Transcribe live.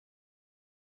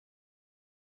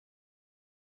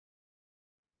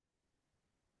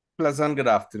Pleasant good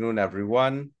afternoon,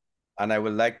 everyone. And I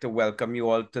would like to welcome you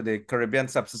all to the Caribbean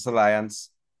Sepsis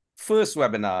Alliance first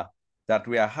webinar that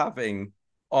we are having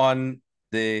on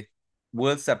the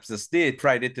World Sepsis Day,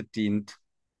 Friday 13th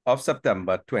of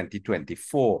September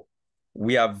 2024.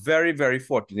 We are very, very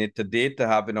fortunate today to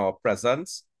have in our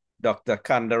presence Dr.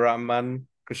 Kandaraman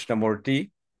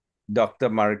Krishnamurti, Dr.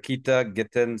 Marikita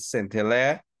Gittens-St,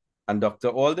 and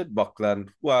Dr. Aldit Buckland,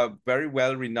 who are very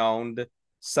well-renowned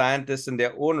scientists in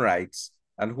their own rights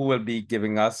and who will be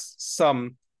giving us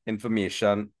some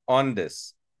information on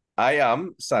this. I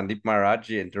am Sandeep Maharaj,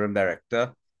 the interim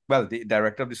director, the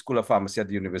director of the School of Pharmacy at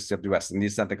the University of the West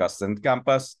Indies, St. Augustine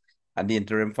campus, and the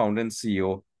interim founder and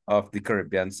CEO of the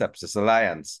Caribbean Sepsis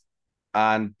Alliance.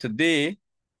 And today,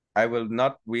 I will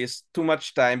not waste too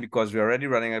much time because we're already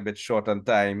running a bit short on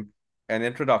time and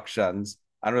introductions.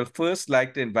 And we'll first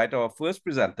like to invite our first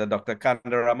presenter, Dr.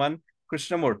 Kandaraman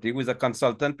Krishnamurti, who is a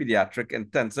consultant pediatric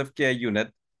intensive care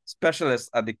unit specialist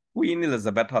at the Queen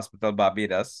Elizabeth Hospital,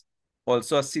 Barbados,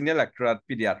 also a senior lecturer at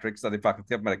pediatrics at the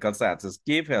Faculty of Medical Sciences,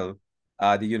 Cave Hill,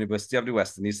 the University of the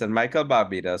West Indies, St. Michael,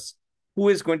 Barbados, who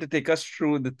is going to take us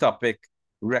through the topic,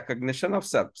 recognition of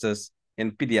sepsis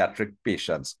in pediatric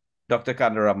patients. Dr.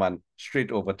 Kandaraman,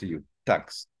 straight over to you.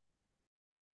 Thanks.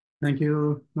 Thank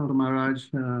you, Dr. Maharaj,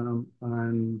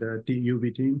 and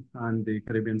TUB team and the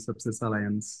Caribbean Sepsis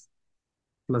Alliance.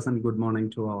 Pleasant good morning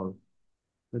to all.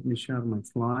 Let me share my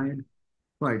slide.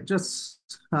 Right, just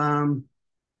pediatric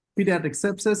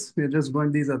sepsis. We're just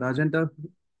going, these are the agenda.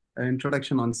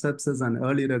 Introduction on sepsis and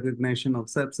early recognition of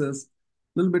sepsis.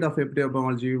 A little bit of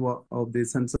epidemiology of the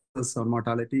census or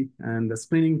mortality and the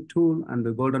screening tool and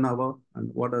the golden hour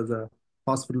and what is the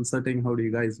hospital setting, how do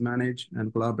you guys manage,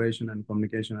 and collaboration and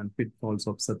communication and pitfalls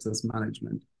of sepsis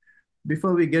management.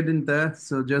 Before we get in there,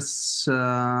 so just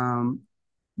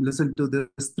listen to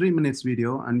this 3 minutes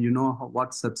video and you know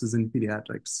what sepsis in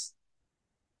pediatrics.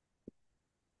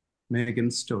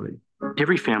 Megan's story.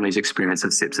 Every family's experience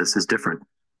of sepsis is different.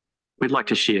 We'd like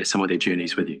to share some of their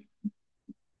journeys with you.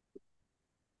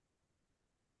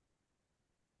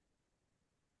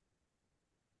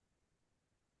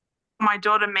 My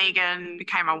daughter Megan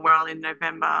became unwell in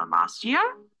November last year.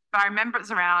 I remember it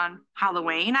was around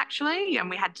Halloween actually, and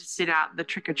we had to sit out the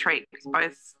trick or treat because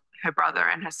both her brother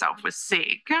and herself were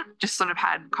sick, just sort of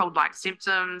had cold-like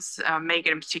symptoms.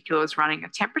 Megan in particular was running a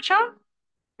temperature,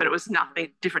 but it was nothing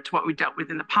different to what we dealt with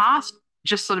in the past,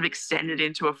 just sort of extended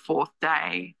into a 4th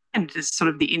day. And just sort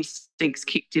of the instincts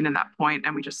kicked in at that point,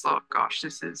 and we just thought, gosh,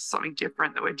 this is something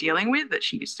different that we're dealing with, that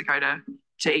she used to go to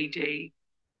ED.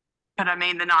 But I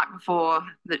mean, the night before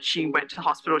that she went to the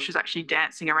hospital, she was actually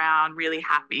dancing around, really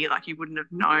happy, like you wouldn't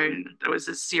have known it was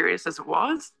as serious as it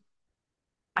was.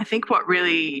 I think what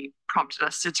really prompted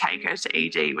us to take her to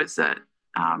ED was that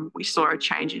we saw a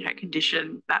change in her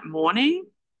condition that morning.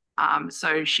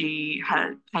 So she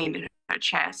had pain in her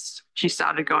chest. She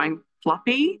started going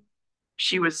floppy.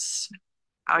 She was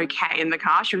okay in the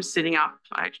car. She was sitting up.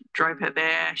 I drove her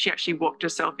there. She actually walked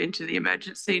herself into the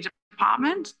emergency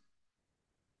department.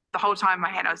 The whole time in my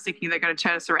head, I was thinking they're going to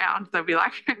turn us around. They'll be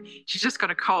like, she's just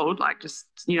got a cold, like just,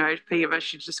 you know, fever.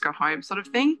 She'd just go home sort of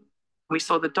thing. We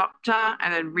saw the doctor.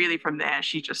 And then really from there,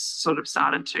 she just sort of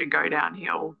started to go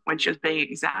downhill when she was being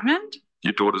examined.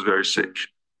 Your daughter's very sick.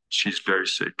 She's very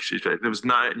sick. There was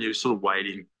no, and you're sort of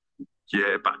waiting.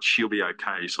 Yeah, but she'll be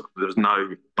okay. So there was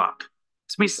no but.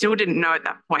 So we still didn't know at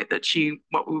that point that she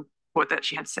that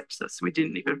she had sepsis. We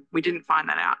didn't find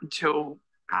that out until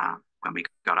when we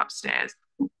got upstairs.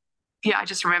 Yeah, I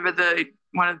just remember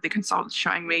one of the consultants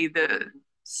showing me the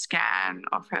scan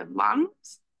of her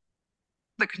lungs.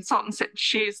 The consultant said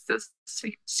she's the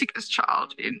sickest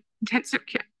child in intensive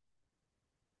care.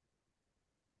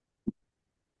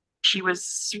 She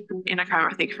was in a coma,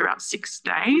 I think, for about 6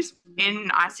 days, in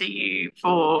ICU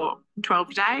for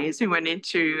 12 days. We went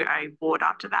into a ward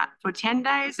after that for 10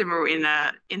 days, and we were in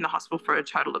the hospital for a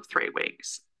total of 3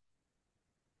 weeks.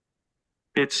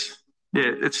 It's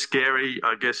scary.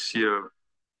 I guess you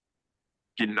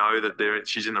know that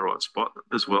she's in the right spot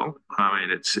as well. I mean,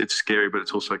 it's scary, but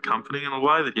it's also comforting in a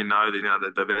way that you know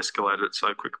that they've escalated it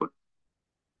so quickly.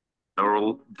 They're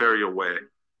all very aware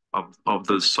of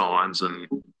the signs and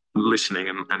listening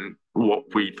and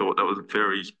what we thought. That was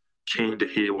very keen to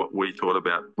hear what we thought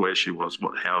about where she was,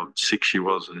 how sick she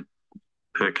was and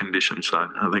her condition. So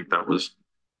I think it's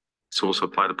also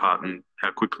played a part in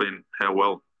how quickly and how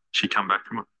well she come back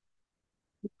from it.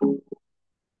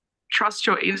 Trust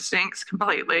your instincts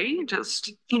completely.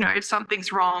 Just, you know, if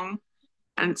something's wrong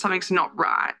and something's not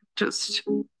right, just,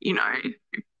 you know,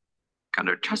 kind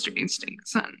of trust your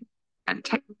instincts and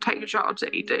take your child to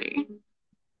ED.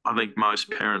 I think most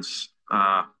parents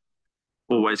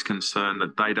always concerned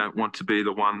that they don't want to be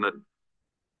the one that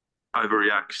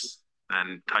overreacts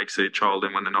and takes their child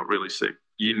in when they're not really sick.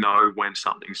 You know when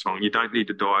something's wrong. You don't need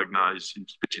to diagnose,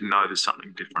 but you know there's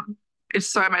something different. It's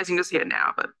so amazing to see it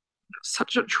now, but it's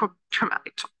such a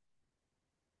traumatic time.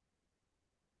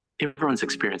 Everyone's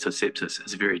experience of sepsis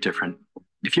is very different.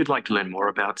 If you'd like to learn more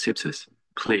about sepsis,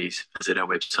 please visit our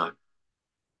website.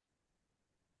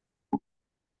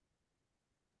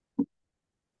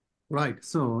 Right.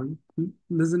 So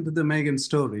listen to the Megan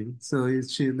story. So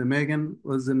the Megan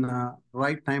was in a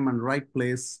right time and right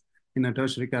place in a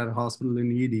tertiary care hospital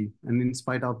in ED. And in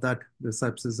spite of that, the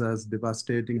sepsis has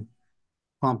devastating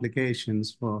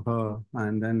complications for her.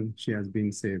 And then she has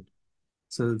been saved.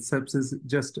 So sepsis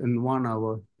just in 1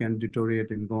 hour can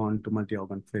deteriorate and go on to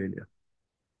multi-organ failure.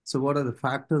 So what are the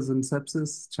factors in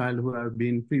sepsis? Child who have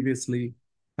been previously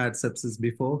had sepsis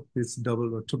before is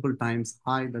double or triple times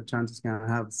high. The chances can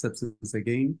have sepsis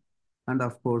again. And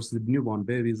of course, the newborn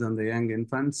babies and the young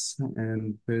infants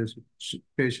and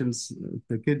patients,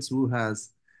 the kids who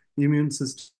has immune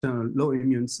system, low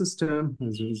immune system,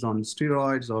 is on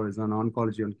steroids or is on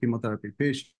oncology and chemotherapy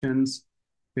patients,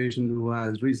 patient who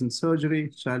has recent surgery,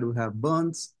 child who have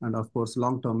burns, and of course,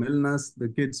 long-term illness, the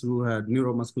kids who had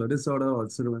neuromuscular disorder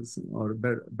or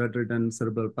bedridden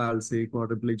cerebral palsy,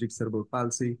 quadriplegic cerebral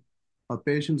palsy, or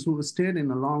patients who stayed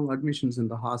in a long admissions in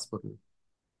the hospital.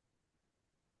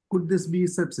 Could this be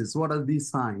sepsis? What are these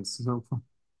signs? So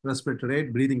respiratory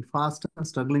rate, breathing faster,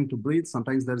 struggling to breathe.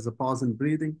 Sometimes there is a pause in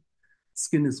breathing.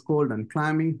 Skin is cold and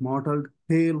clammy, mottled,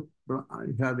 pale.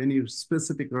 You have any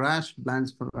specific rash,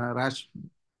 rash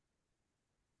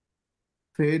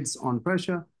fades on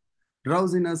pressure,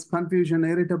 drowsiness, confusion,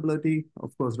 irritability,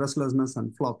 of course, restlessness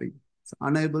and flopping. It's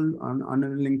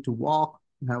unwilling to walk,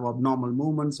 have abnormal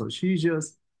movements or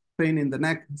seizures, pain in the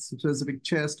neck, specific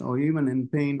chest, or even in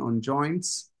pain on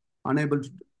joints, unable to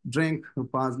drink,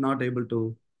 not able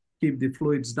to keep the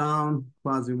fluids down,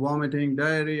 causing vomiting,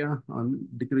 diarrhea, and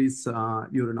decrease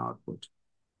urine output.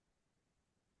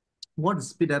 What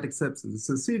is pediatric sepsis? It's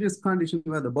a serious condition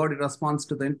where the body response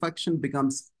to the infection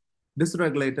becomes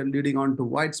dysregulated, leading on to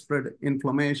widespread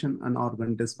inflammation and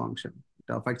organ dysfunction. It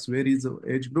affects various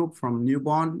age group from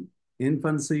newborn,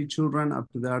 infancy, children,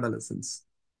 up to the adolescents.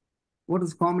 What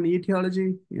is common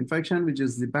etiology? Infection, which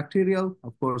is the bacterial,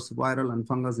 of course, viral and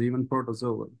fungus, even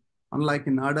protozoal. Unlike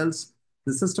in adults,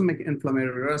 the systemic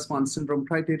inflammatory response syndrome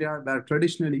criteria were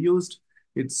traditionally used.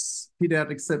 It's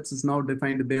pediatric sepsis now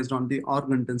defined based on the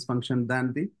organ dysfunction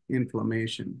than the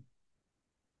inflammation.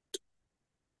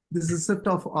 This is a set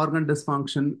of organ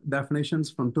dysfunction definitions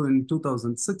from in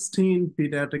 2016,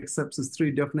 pediatric sepsis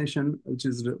 3 definition, which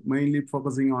is mainly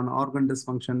focusing on organ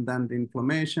dysfunction than the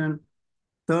inflammation.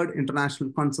 Third,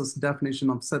 international consensus definition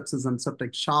of sepsis and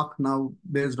septic shock, now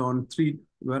based on 3,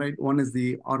 right? One is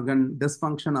the organ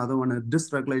dysfunction, other one is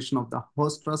dysregulation of the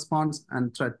host response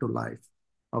and threat to life.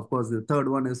 Of course, the third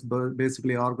one is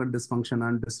basically organ dysfunction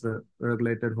and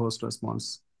dysregulated host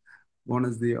response. One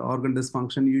is the organ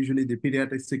dysfunction, usually the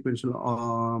pediatric sequential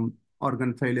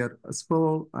organ failure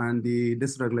score, and the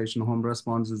dysregulation home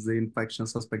response is the infection,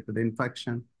 suspected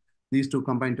infection. These two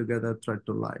combined together, threat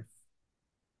to life.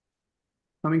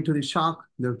 Coming to the shock,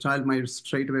 the child might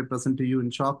straight away present to you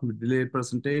in shock with delayed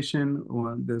presentation.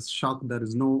 This shock, there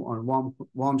is no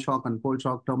warm shock and cold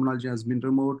shock terminology has been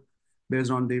removed. Based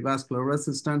on the vascular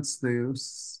resistance, the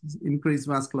increased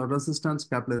vascular resistance,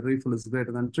 capillary refill is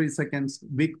greater than 3 seconds,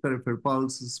 weak peripheral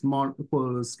pulse, small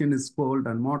skin is cold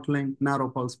and mottling, narrow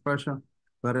pulse pressure,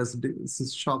 whereas this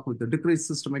is shock with the decreased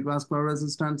systemic vascular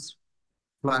resistance,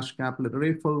 flash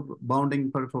capillary refill,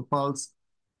 bounding peripheral pulse,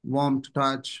 warm to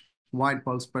touch, wide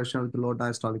pulse pressure with low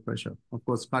diastolic pressure. Of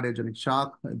course, cardiogenic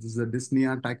shock, this is a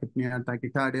dyspnea, tachypnea,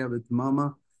 tachycardia with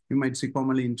murmur. You might see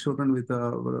commonly in children with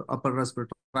upper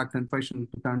respiratory tract infection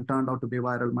turned out to be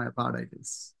viral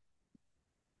myocarditis.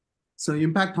 So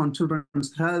impact on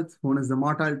children's health, one is the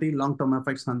mortality, long-term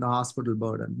effects on the hospital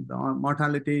burden. The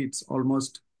mortality, it's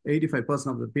almost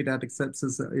 85% of the pediatric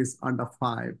sepsis is under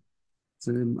 5. It's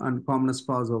an uncommonest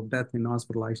cause of death in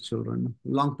hospitalized children.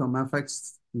 Long-term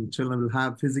effects, children will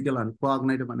have physical and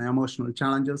cognitive and emotional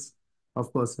challenges.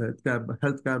 Of course,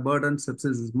 healthcare burden, sepsis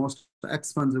is most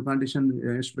expensive condition,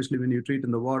 especially when you treat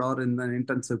in the ward or in an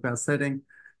intensive care setting.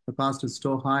 The cost is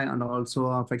so high and also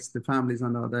affects the families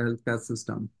and the healthcare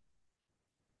system.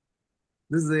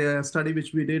 This is a study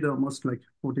which we did almost like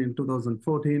in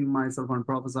 2014, myself and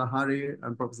Professor Hari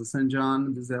and Professor St.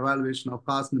 John. This is the evaluation of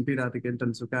cost in pediatric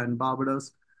intensive care in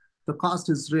Barbados. The cost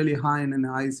is really high in an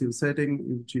ICU setting,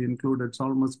 which included, it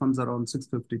almost comes around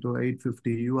 $650 to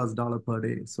 $850 US per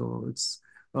day. So it's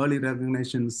early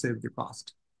recognition save the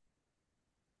cost.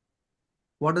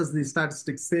 What does the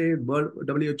statistics say?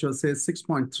 WHO says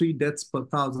 6.3 deaths per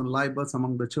 1,000 live births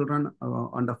among the children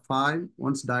under 5.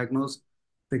 Once diagnosed,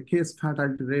 the case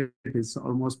fatality rate is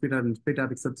almost pediatric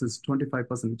sepsis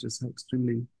 25%, which is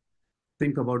extremely,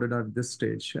 think about it at this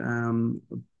stage.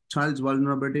 Child's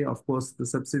vulnerability, of course, the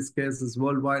sepsis cases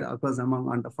worldwide occurs among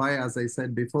under 5, as I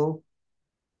said before.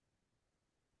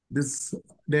 This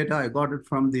data, I got it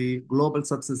from the Global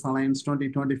Sepsis Alliance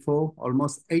 2024.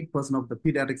 Almost 8% of the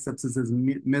pediatric sepsis is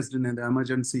missed in the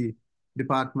emergency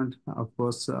department. Of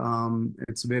course,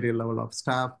 it's very level of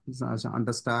staff,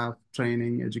 understaffed,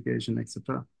 training, education,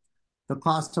 etc. The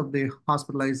cost of the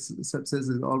hospitalized sepsis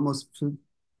is almost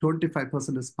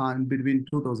 25% is high between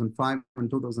 2005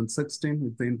 and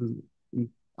 2016,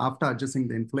 after adjusting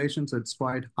the inflation, so it's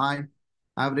quite high.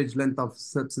 Average length of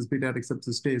sepsis, pediatric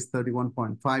sepsis stay is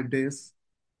 31.5 days.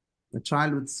 The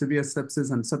child with severe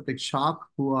sepsis and septic shock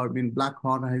who are being Black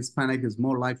or Hispanic is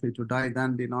more likely to die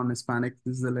than the non-Hispanic.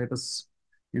 This is the latest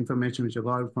information which I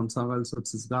got from several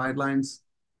sepsis guidelines.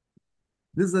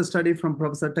 This is a study from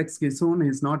Professor Tex Gittens-St.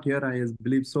 He's not here, I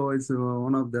believe so. He's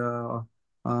one of the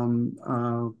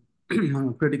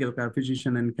critical care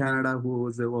physician in Canada who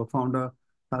was a founder,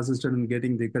 assisted in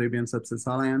getting the Caribbean Sepsis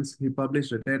Alliance. He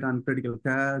published a data on critical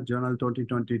care, Journal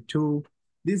 2022.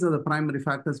 These are the primary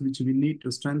factors which we need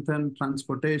to strengthen: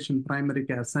 transportation, primary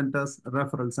care centers,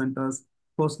 referral centers,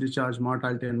 post-discharge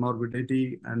mortality and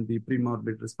morbidity, and the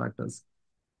pre-morbid risk factors.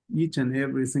 Each and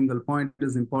every single point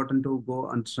is important to go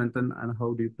and strengthen, and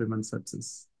how do you prevent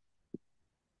sepsis?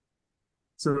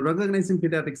 So recognizing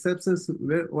pediatric sepsis,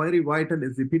 very vital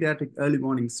is the pediatric early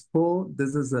warning score.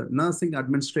 This is a nursing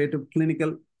administrative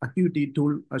clinical acuity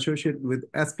tool associated with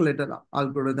escalator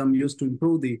algorithm used to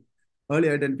improve the early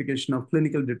identification of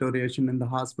clinical deterioration in the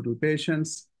hospital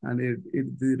patients. And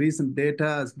the recent data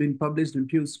has been published in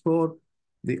Pew score.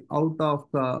 The out of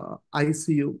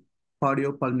ICU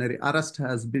cardiopulmonary arrest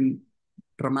has been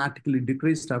dramatically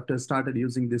decreased after started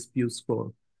using this Pew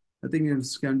score. I think it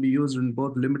can be used in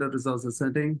both limited resources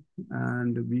setting,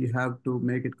 and we have to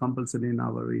make it compulsory in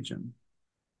our region.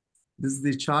 This is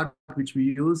the chart which we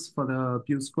use for the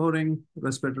Pew scoring: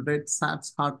 respiratory rate,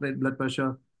 SATs, heart rate, blood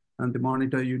pressure, and the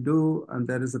monitor you do. And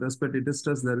there is a respiratory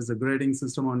distress. There is a grading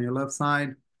system on your left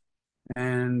side.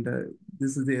 And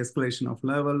this is the escalation of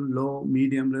level: low,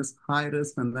 medium risk, high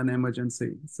risk, and then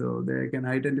emergency. So they can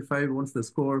identify once the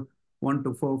score 1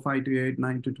 to 4, 5 to 8,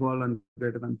 9 to 12, and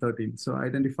greater than 13. So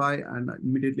identify and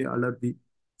immediately alert the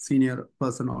senior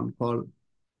person on call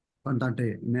on that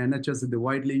day. In NHS, they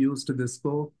widely used this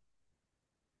score.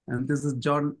 And this is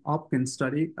John Hopkins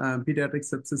study, pediatric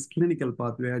sepsis clinical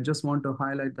pathway. I just want to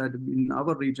highlight that in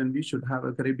our region, we should have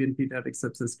a Caribbean pediatric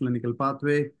sepsis clinical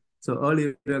pathway. So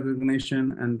early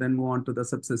recognition and then move on to the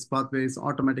sepsis pathways.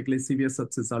 Automatically severe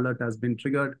sepsis alert has been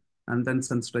triggered, and then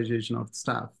sensitization of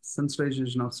staff.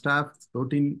 Sensitization of staff,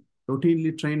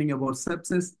 routinely training about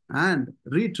sepsis and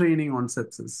retraining on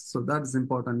sepsis. So that is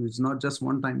important. It's not just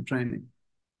one-time training.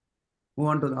 Move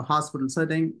on to the hospital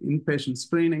setting, inpatient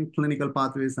screening, clinical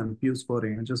pathways, and Pew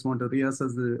scoring. I just want to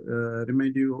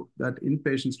remind you that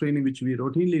inpatient screening, which we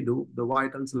routinely do, the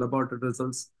vitals, laboratory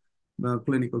results,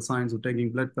 clinical signs of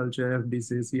taking blood culture,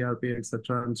 FDC, CRP,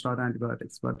 etc., and start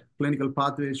antibiotics. But clinical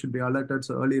pathways should be alerted,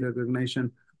 so early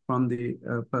recognition from the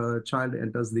child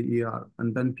enters the ER.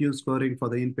 And then Pew scoring for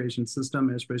the inpatient system,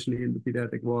 especially in the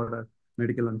pediatric ward,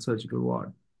 medical and surgical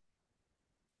ward.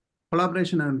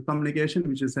 Collaboration and communication,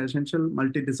 which is essential.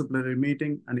 Multidisciplinary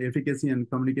meeting and efficacy and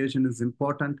communication is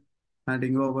important.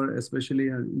 Handing over, especially,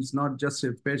 it's not just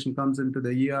if patient comes into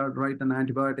the ER, write an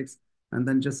antibiotics, and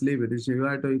then just leave it. You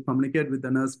have to communicate with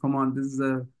the nurse. Come on, this is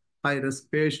a high-risk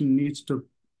patient, needs to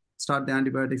start the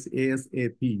antibiotics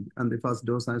ASAP, and the first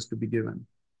dose has to be given,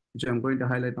 which I'm going to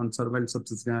highlight on surveillance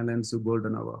sepsis guidelines,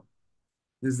 golden hour.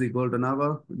 This is the golden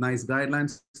hour, nice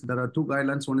guidelines. There are two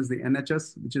guidelines. One is the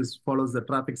NHS, which follows the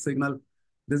traffic signal.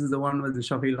 This is the one with the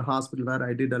Sheffield Hospital where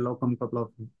I did a locum couple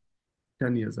of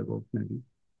 10 years ago, maybe.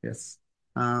 Yes.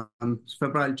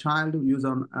 Febrile child use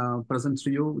on presents to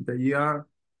you, the ER.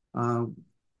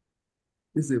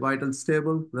 This is the vital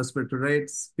stable, respiratory rate,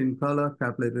 skin color,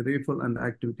 capillary refill, and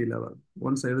activity level.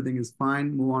 Once everything is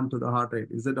fine, move on to the heart rate.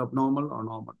 Is it abnormal or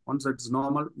normal? Once it's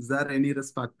normal, is there any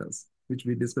risk factors, which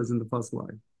we discussed in the first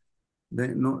slide?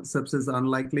 Sepsis is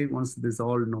unlikely once this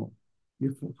all know.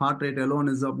 If heart rate alone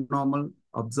is abnormal,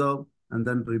 observe and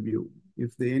then review.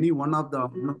 If any one of the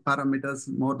parameters,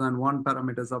 more than one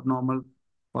parameter is abnormal,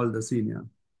 call the senior.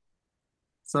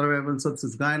 Survival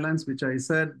sepsis guidelines, which I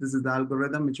said, this is the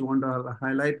algorithm which you want to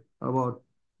highlight about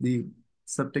the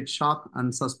septic shock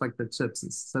and suspected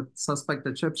sepsis.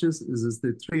 Suspected sepsis is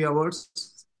the 3 hours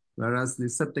whereas the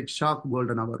septic shock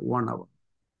golden hour, 1 hour.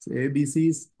 So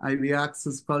ABCs, IV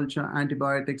access culture,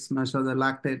 antibiotics, measure the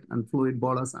lactate and fluid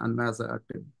bolus and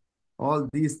vasoactive. All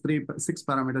these 6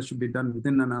 parameters should be done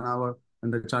within an hour when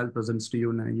the child presents to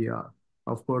you in an ER.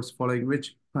 Of course, following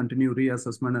which, continue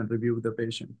reassessment and review with the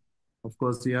patient. Of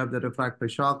course, you have the refractory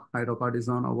shock,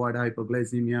 hydrocortisone, avoid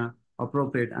hypoglycemia,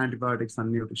 appropriate antibiotics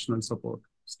and nutritional support.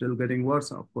 Still getting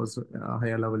worse, of course,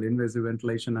 higher level invasive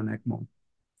ventilation and ECMO.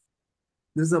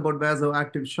 This is about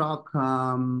vasoactive shock.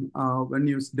 When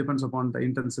you depends upon the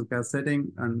intensive care setting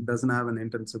and doesn't have an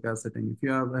intensive care setting. If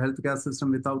you have a healthcare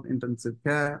system without intensive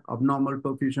care, abnormal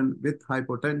perfusion with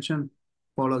hypotension,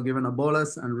 follow given a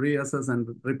bolus and reassess and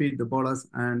repeat the bolus.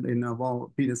 And in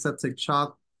a septic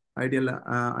shock, ideal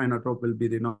inotrope will be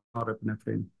the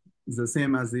norepinephrine. It's the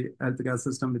same as the healthcare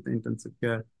system with the intensive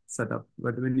care setup.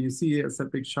 But when you see a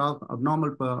septic shock,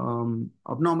 abnormal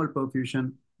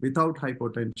perfusion without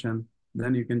hypotension,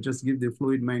 then you can just give the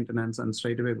fluid maintenance and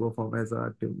straight away go for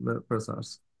vasoactive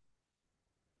pressors.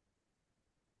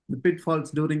 The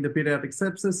pitfalls during the pediatric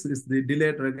sepsis is the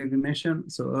delayed recognition.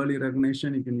 So early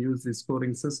recognition, you can use the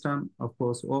scoring system. Of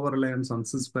course, over-reliance on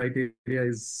CIS criteria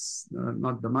is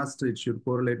not the must. It should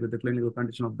correlate with the clinical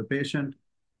condition of the patient.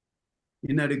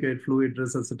 Inadequate fluid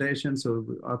resuscitation. So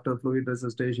after fluid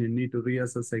resuscitation, you need to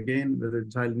reassess again whether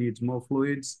the child needs more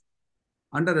fluids.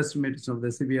 Underestimation of the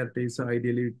severity, so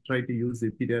ideally try to use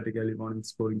the pediatric early warning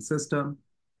scoring system.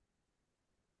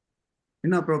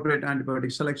 Inappropriate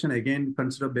antibiotic selection, again,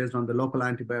 consider based on the local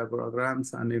antibiotic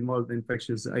programs and involve the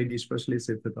infectious ID specialists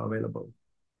if it's available.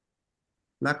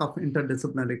 Lack of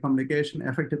interdisciplinary communication,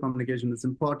 effective communication is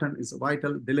important, is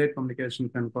vital. Delayed communication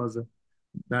can cause a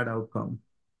bad outcome.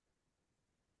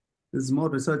 This more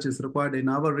research is required in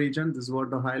our region. This is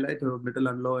what to highlight middle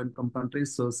and low income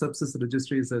countries. So sepsis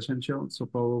registry is essential. So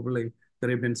probably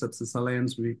Caribbean Sepsis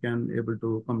Alliance, we can able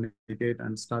to communicate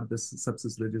and start this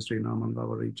sepsis registry among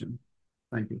our region.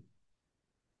 Thank you.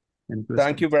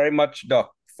 Thank you very much,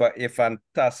 Doc, for a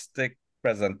fantastic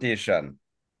presentation.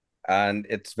 And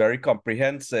it's very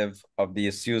comprehensive of the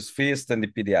issues faced in the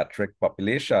pediatric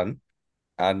population.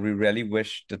 And we really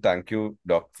wish to thank you,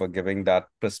 Doc, for giving that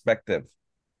perspective.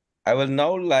 I will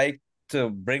now like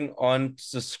to bring on to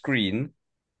the screen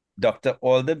Dr.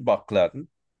 Alden Buckland,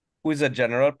 who is a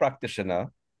general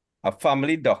practitioner, a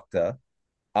family doctor,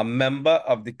 a member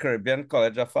of the Caribbean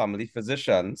College of Family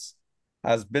Physicians,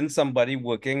 has been somebody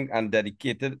working and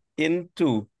dedicated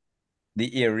into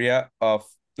the area of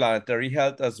planetary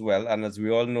health as well. And as we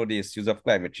all know, the issues of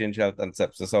climate change, health, and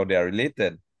sepsis, how they are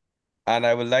related. And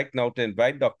I would like now to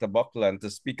invite Dr. Buckland to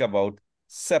speak about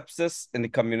sepsis in the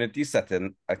community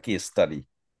setting, a case study.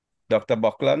 Dr.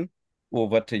 Buckland,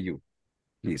 over to you.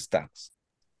 Please, thanks.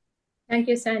 Thank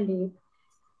you, Sandy.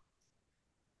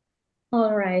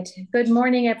 All right. Good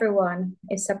morning, everyone.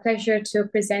 It's a pleasure to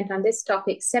present on this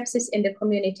topic, sepsis in the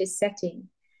community setting,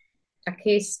 a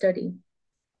case study.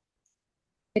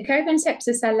 The Caribbean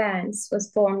Sepsis Alliance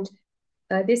was formed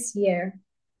this year,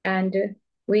 and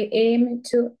we aim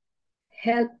to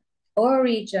help our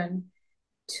region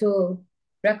to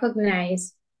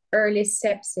recognize early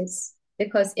sepsis,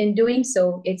 because in doing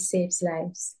so, it saves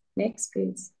lives. Next,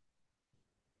 please.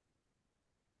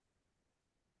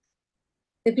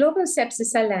 The Global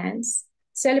Sepsis Alliance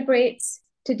celebrates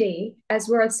today as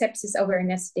World Sepsis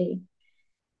Awareness Day.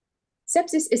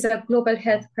 Sepsis is a global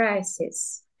health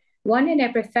crisis. 1 in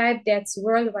every 5 deaths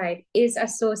worldwide is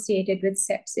associated with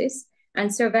sepsis,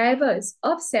 and survivors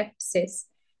of sepsis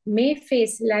may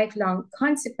face lifelong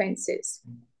consequences.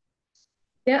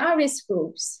 There are risk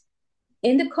groups.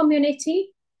 In the community,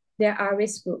 there are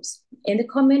risk groups. In the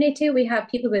community, we have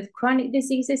people with chronic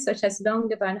diseases such as lung,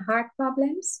 liver, and heart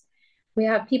problems. We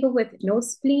have people with no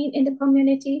spleen in the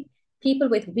community, people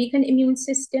with weakened immune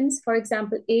systems, for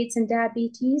example, AIDS and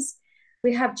diabetes.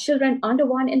 We have children under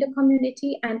 1 in the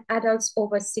community and adults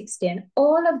over 60. And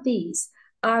all of these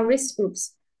are risk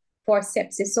groups for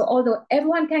sepsis. So although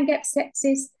everyone can get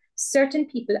sepsis, certain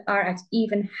people are at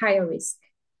even higher risk.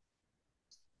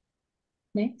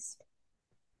 Next.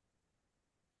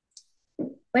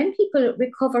 When people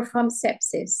recover from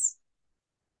sepsis,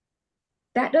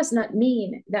 that does not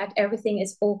mean that everything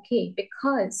is okay,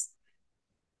 because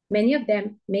many of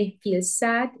them may feel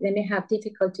sad, they may have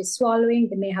difficulty swallowing,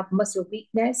 they may have muscle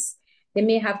weakness, they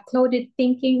may have clouded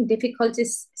thinking, difficulty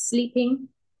sleeping,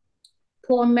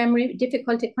 poor memory,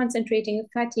 difficulty concentrating,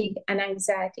 fatigue, and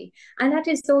anxiety. And that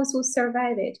is those who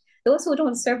survive it. Those who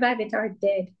don't survive it are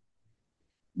dead.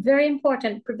 Very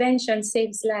important, prevention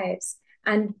saves lives.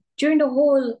 And during the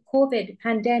whole COVID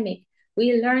pandemic,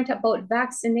 we learned about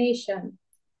vaccination.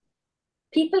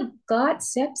 People got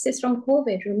sepsis from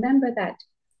COVID, remember that.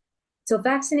 So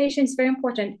vaccination is very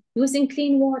important. Using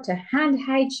clean water, hand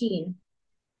hygiene,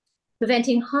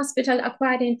 preventing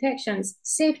hospital-acquired infections,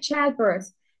 safe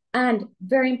childbirth, and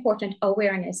very important,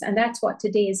 awareness. And that's what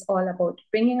today is all about,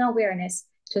 bringing awareness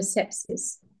to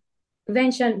sepsis.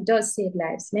 Prevention does save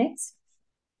lives. Next.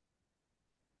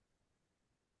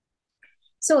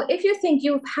 So if you think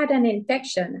you've had an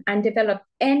infection and developed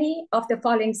any of the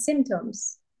following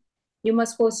symptoms, you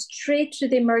must go straight to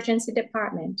the emergency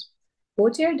department. Go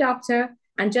to your doctor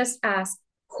and just ask,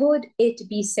 could it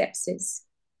be sepsis?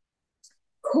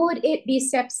 Could it be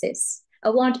sepsis? I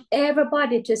want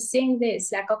everybody to sing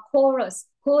this like a chorus.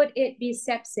 Could it be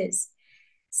sepsis?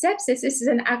 Sepsis, this is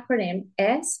an acronym.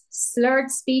 S,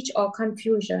 slurred speech or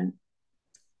confusion.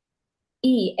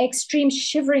 E, extreme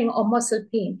shivering or muscle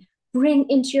pain. Bring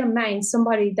into your mind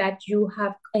somebody that you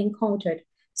have encountered.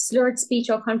 Slurred speech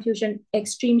or confusion,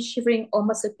 extreme shivering or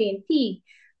muscle pain. P,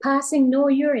 passing no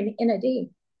urine in a day.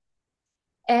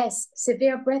 S,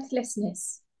 severe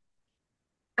breathlessness.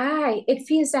 I, it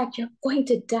feels like you're going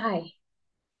to die.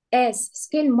 S,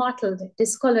 skin mottled,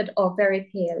 discolored, or very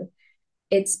pale.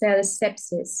 It spells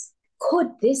sepsis.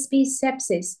 Could this be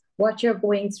sepsis? What you're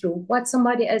going through, what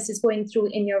somebody else is going through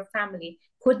in your family.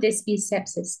 Could this be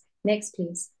sepsis? Next,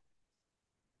 please.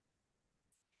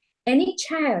 Any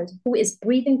child who is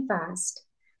breathing fast,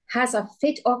 has a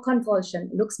fit or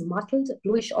convulsion, looks mottled,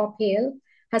 bluish or pale,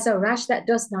 has a rash that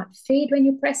does not fade when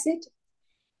you press it,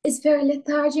 is very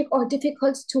lethargic or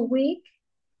difficult to wake,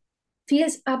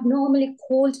 feels abnormally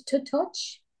cold to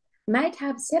touch, might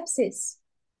have sepsis.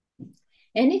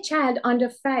 Any child under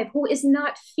 5 who is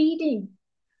not feeding,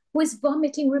 who is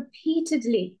vomiting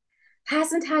repeatedly,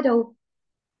 hasn't had a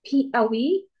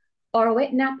wee or a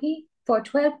wet nappy for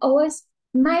 12 hours,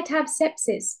 might have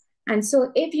sepsis. And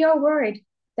so if you're worried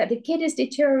that the kid is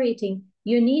deteriorating,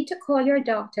 you need to call your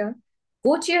doctor,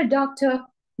 go to your doctor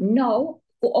now,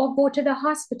 or go to the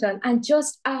hospital and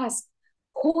just ask,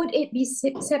 could it be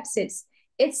sepsis?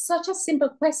 It's such a simple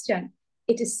question.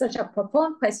 It is such a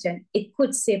profound question. It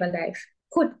could save a life.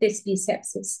 Could this be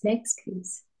sepsis? Next,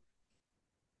 please.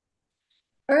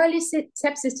 Early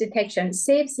sepsis detection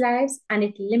saves lives and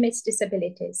it limits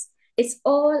disabilities. It's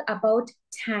all about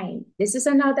time. This is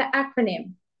another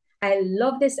acronym. I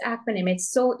love this acronym.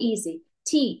 It's so easy.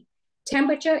 T,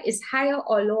 temperature is higher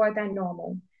or lower than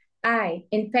normal. I,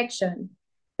 infection.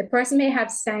 The person may have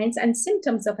signs and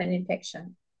symptoms of an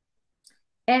infection.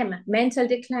 M, mental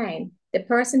decline. The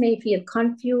person may feel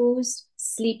confused,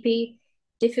 sleepy,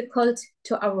 difficult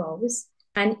to arouse.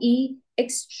 And E,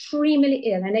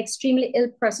 extremely ill. An extremely ill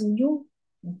person, you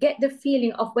get the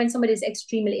feeling of when somebody is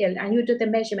extremely ill and you do the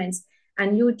measurements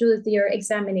and you do your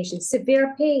examination.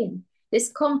 Severe pain,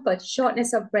 discomfort,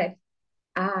 shortness of breath.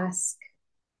 Ask.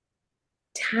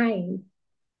 Time.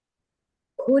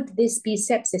 Could this be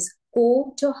sepsis?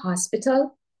 Go to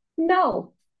hospital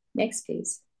now. Next,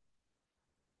 please.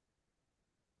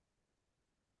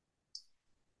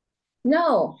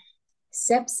 No,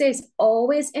 sepsis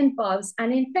always involves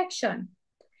an infection.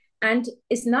 And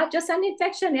it's not just an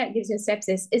infection that gives you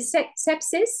sepsis. It's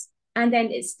sepsis, and then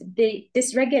it's the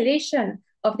dysregulation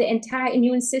of the entire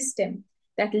immune system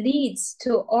that leads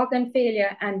to organ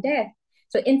failure and death.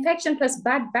 So infection plus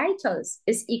bad vitals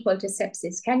is equal to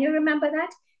sepsis. Can you remember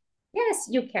that? Yes,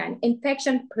 you can.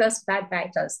 Infection plus bad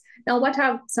vitals. Now, what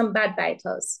are some bad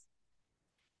vitals?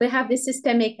 We have the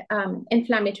systemic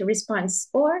inflammatory response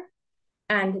score.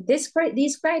 And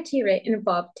these criteria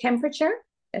involve temperature,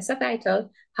 that's a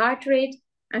vital, heart rate,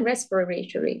 and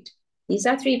respiratory rate. These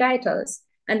are 3 vitals.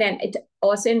 And then it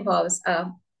also involves a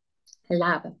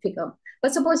lab figure.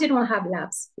 But suppose you don't have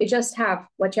labs. You just have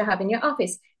what you have in your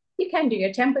office. You can do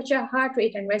your temperature, heart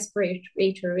rate, and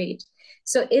respiratory rate.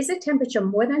 So is the temperature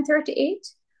more than 38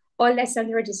 or less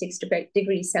than 36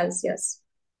 degrees Celsius?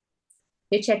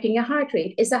 You're checking your heart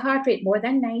rate. Is the heart rate more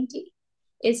than 90?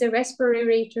 Is the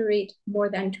respiratory rate more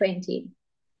than 20?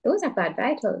 Those are bad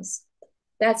vitals.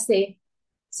 That's the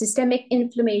systemic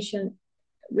inflammation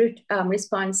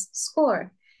response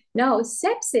score. Now,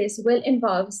 sepsis will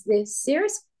involve the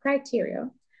serious criteria,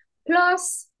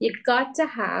 plus you've got to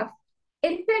have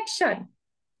infection.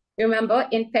 Remember,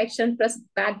 infection plus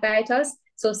bad vitals.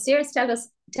 So serious tells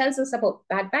us about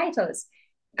bad vitals.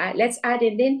 Let's add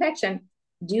in the infection.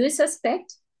 Do you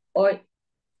suspect or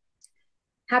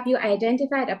have you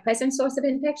identified a present source of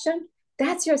infection?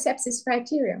 That's your sepsis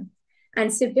criteria.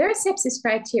 And severe sepsis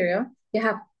criteria, you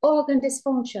have organ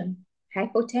dysfunction,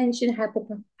 hypotension,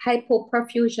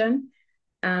 hypoperfusion,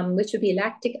 which would be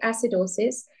lactic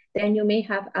acidosis. Then you may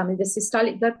have the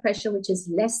systolic blood pressure, which is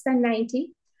less than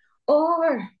 90,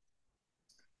 or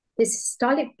the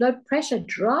systolic blood pressure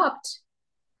dropped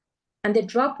and the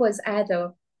drop was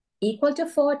either equal to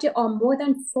 40 or more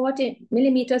than 40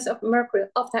 millimeters of mercury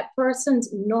of that person's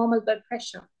normal blood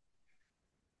pressure.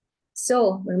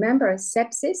 So remember,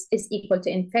 sepsis is equal to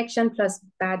infection plus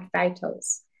bad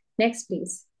vitals. Next,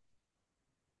 please.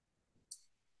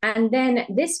 And then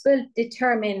this will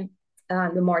determine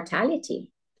the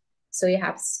mortality. So you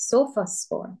have SOFA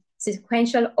score,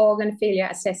 sequential organ failure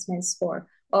assessment score.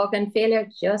 Organ failure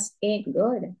just ain't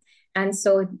good. And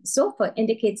so SOFA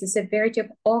indicates the severity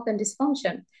of organ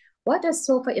dysfunction. What does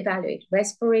SOFA evaluate?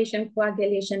 Respiration,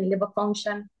 coagulation, liver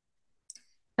function,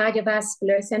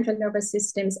 cardiovascular, central nervous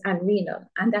systems, and renal.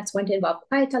 And that's going to involve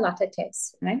quite a lot of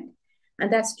tests, right?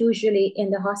 And that's usually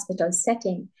in the hospital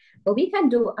setting. But we can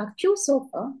do a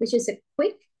QSOFA, which is a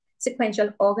quick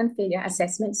sequential organ failure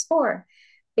assessment score,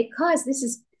 because this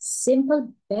is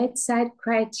simple bedside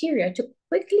criteria to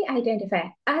quickly identify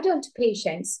adult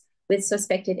patients with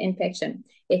suspected infection.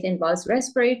 It involves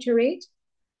respiratory rate,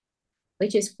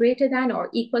 which is greater than or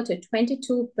equal to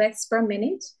 22 breaths per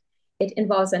minute. It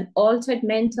involves an altered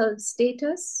mental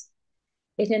status.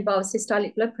 It involves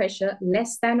systolic blood pressure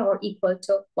less than or equal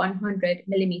to 100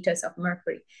 millimeters of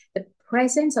mercury. The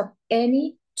presence of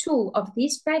any two of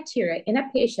these criteria in a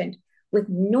patient with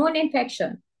known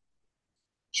infection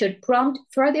should prompt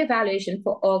further evaluation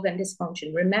for organ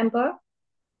dysfunction. Remember,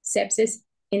 sepsis,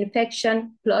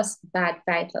 infection plus bad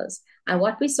vitals. And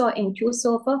what we saw in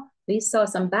QSOFA, we saw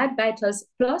some bad vitals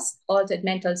plus altered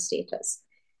mental status.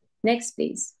 Next,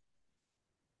 please.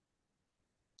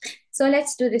 So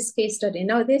let's do this case study.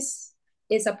 Now, this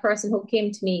is a person who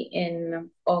came to me in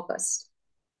August.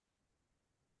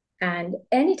 And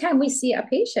anytime we see a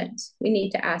patient, we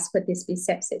need to ask, could this be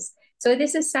sepsis? So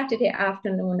this is Saturday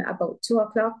afternoon, about 2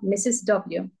 o'clock. Mrs.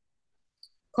 W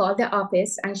called the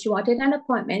office and she wanted an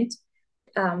appointment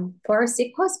for her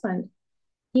sick husband.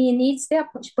 He needs the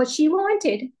appointment, but she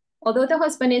wanted, although the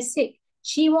husband is sick,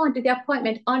 she wanted the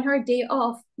appointment on her day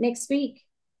off next week.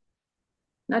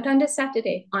 Not on the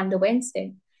Saturday, on the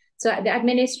Wednesday. So the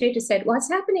administrator said, what's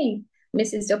happening?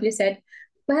 Mrs. W said,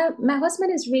 well, my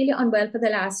husband is really unwell for the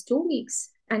last 2 weeks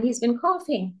and he's been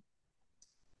coughing.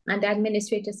 And the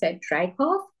administrator said, try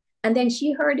cough. And then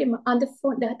she heard him on the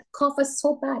phone, that cough was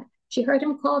so bad. She heard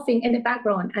him coughing in the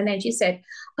background. And then she said,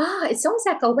 it sounds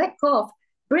like a wet cough.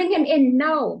 Bring him in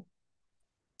now.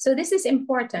 So this is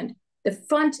important.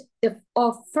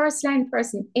 Our first line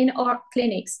person in our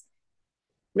clinics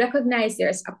recognize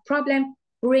there's a problem,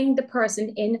 bring the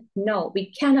person in now.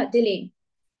 We cannot delay.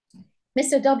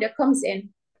 Mr. W comes in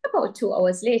about 2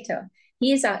 hours later.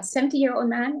 He is a 70-year-old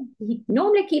man. He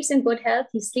normally keeps in good health.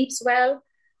 He sleeps well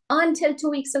until 2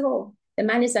 weeks ago. The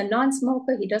man is a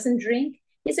non-smoker. He doesn't drink.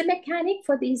 He's a mechanic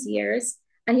for these years.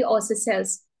 And he also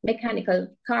sells mechanical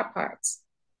car parts,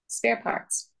 spare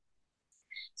parts.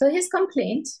 So his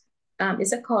complaint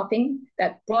is a coughing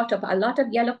that brought up a lot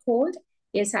of yellow cold.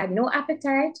 He has had no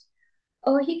appetite.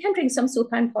 Oh, he can drink some soup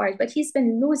and porridge, but he's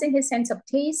been losing his sense of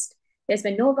taste. There's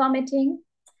been no vomiting.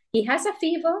 He has a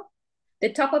fever. The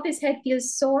top of his head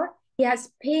feels sore. He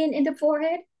has pain in the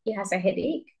forehead. He has a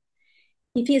headache.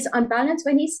 He feels unbalanced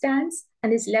when he stands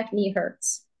and his left knee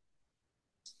hurts.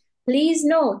 Please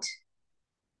note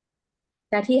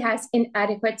that he has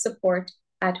inadequate support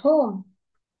at home.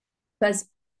 Because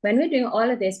when we're doing all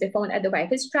of this, we found that the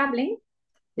wife is traveling.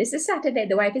 This is Saturday.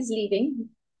 The wife is leaving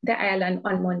the island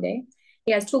on Monday.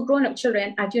 He has 2 grown-up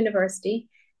children at university.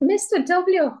 Mr.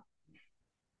 W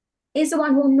is the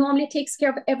one who normally takes care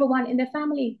of everyone in the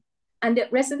family. And the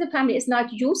rest of the family is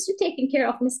not used to taking care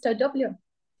of Mr. W.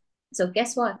 So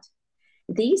guess what?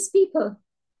 These people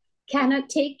cannot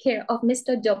take care of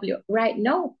Mr. W right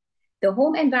now. The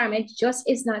home environment just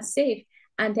is not safe.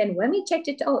 And then when we checked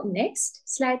it out, next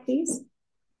slide, please.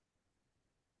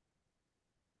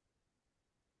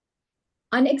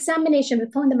 On examination, we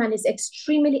found the man is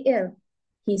extremely ill.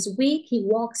 He's weak, he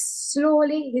walks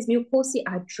slowly, his mucosae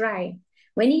are dry.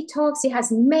 When he talks, he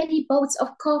has many bouts of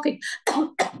coughing.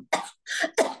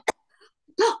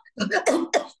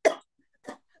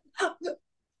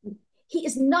 He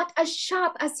is not as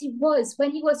sharp as he was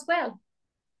when he was well.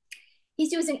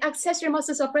 He's using accessory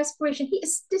muscles of respiration. He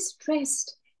is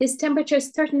distressed. His temperature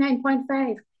is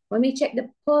 39.5. When we check the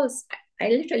pulse, I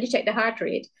literally checked the heart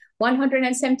rate,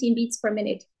 117 beats per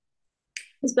minute.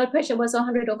 His blood pressure was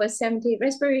 100/70,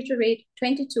 respiratory rate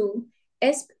 22.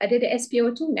 I did the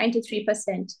SpO2,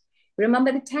 93%.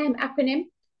 Remember the time acronym?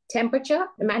 Temperature.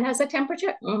 The man has a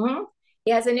temperature.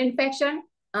 He has an infection.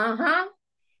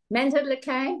 Mental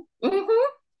decline.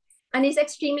 And he's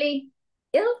extremely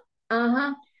ill.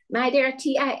 My dear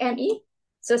TIME,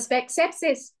 suspect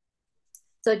sepsis.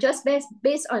 So just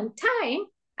based on time,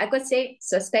 I could say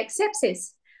suspect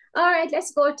sepsis. All right,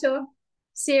 let's go to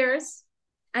Sears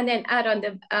and then add on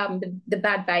the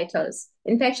bad vitals.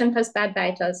 Infection plus bad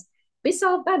vitals. We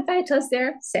saw bad vitals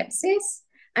there, sepsis.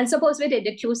 And suppose we did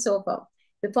the Q-SOFA.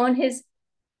 We found his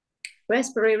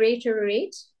respiratory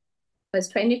rate was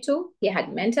 22. He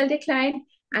had mental decline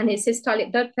and his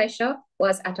systolic blood pressure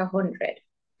was at 100.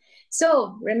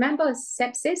 So remember,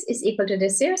 sepsis is equal to the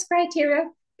Sears criteria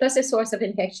plus a source of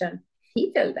infection.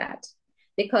 He felt that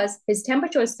because his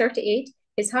temperature was 38,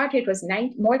 his heart rate was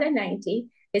more than 90,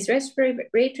 his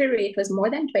respiratory rate was more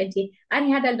than 20, and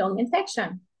he had a lung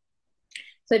infection.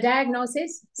 So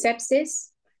diagnosis, sepsis,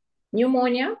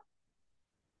 pneumonia,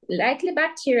 likely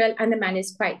bacterial, and the man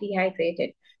is quite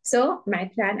dehydrated. So my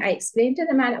plan, I explained to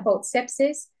the man about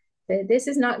sepsis. This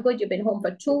is not good. You've been home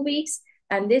for 2 weeks,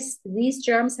 and these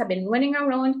germs have been running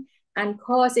around and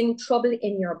causing trouble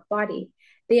in your body.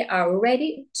 They are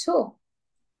ready to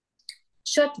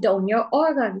shut down your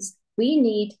organs. We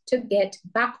need to get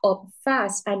back up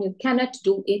fast, and you cannot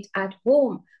do it at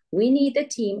home. We need the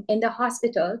team in the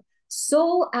hospital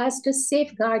so as to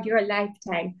safeguard your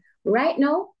lifetime. Right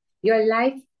now, your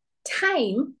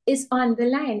lifetime is on the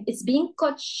line. It's being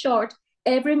cut short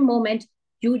every moment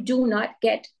you do not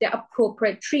get the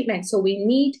appropriate treatment. So we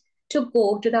need to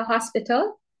go to the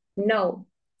hospital now.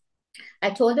 I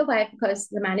told the wife, because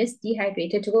the man is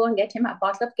dehydrated, to go and get him a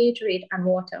bottle of Gatorade and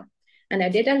water. And I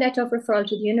did a letter of referral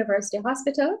to the university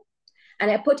hospital,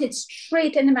 and I put it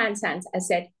straight in the man's hands. I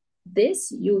said,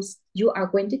 this, you are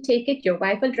going to take it. Your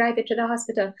wife will drive it to the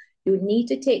hospital. You need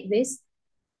to take this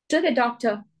to the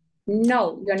doctor.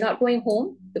 No, you're not going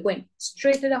home. You're going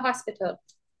straight to the hospital.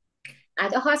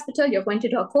 At the hospital, you're going to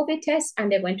do a COVID test,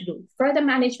 and they're going to do further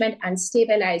management and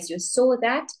stabilize you so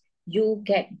that you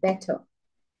get better.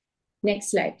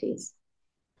 Next slide, please.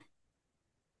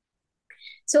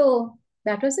 So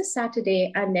that was a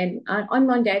Saturday. And then on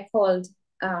Monday, I called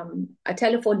a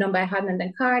telephone number I had on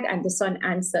the card, and the son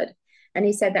answered. And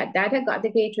he said that Dad had got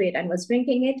the Gatorade and was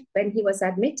drinking it when he was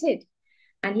admitted.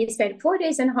 And he spent 4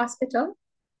 days in hospital.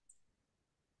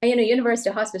 And, you know,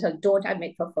 university hospital don't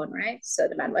admit for fun, right? So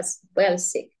the man was well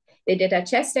sick. They did a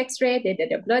chest x-ray, they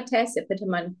did a blood test, they put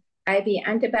him on IV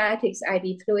antibiotics,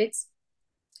 IV fluids.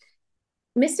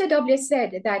 Mr. W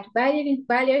said that while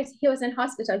he was in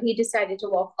hospital, he decided to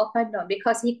walk up and down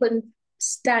because he couldn't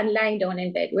stand lying down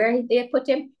in bed. Where they put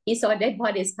him, he saw dead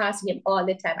bodies passing him all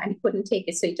the time and he couldn't take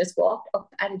it. So he just walked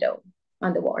up and down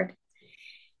on the ward.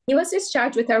 He was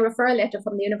discharged with a referral letter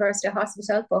from the university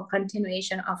hospital for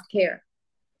continuation of care.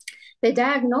 The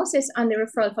diagnosis on the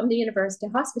referral from the university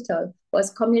hospital was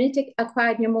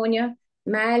community-acquired pneumonia,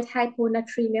 mild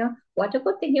hyponatremia. What a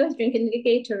good thing he was drinking the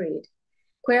Gatorade.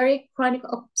 Query chronic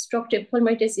obstructive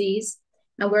pulmonary disease,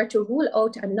 and we're to rule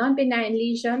out a non-benign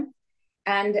lesion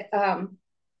and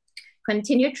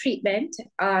continue treatment.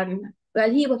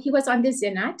 Well, he was on the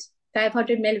Zinat,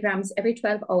 500 milligrams every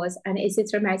 12 hours, and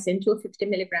azithromycin, 250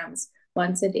 milligrams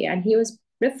once a day. And he was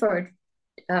referred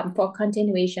for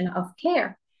continuation of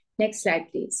care. Next slide,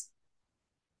 please.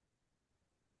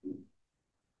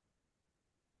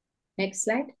 Next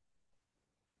slide.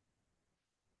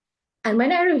 And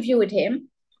when I reviewed him,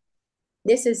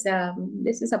 this is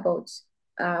about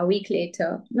a week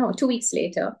later, no, 2 weeks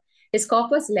later. His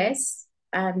cough was less,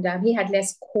 and he had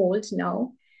less cold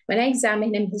now. When I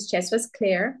examined him, his chest was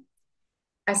clear.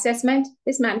 Assessment,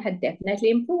 this man had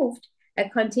definitely improved. I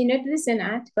continued the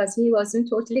Zinat because he wasn't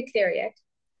totally clear yet.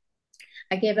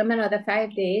 I gave him another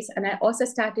 5 days, and I also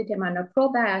started him on a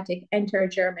probiotic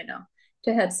Enter-Germina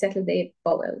to help settle the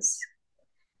bowels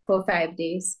for 5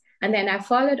 days. And then I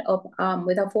followed up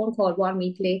with a phone call 1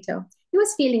 week later. He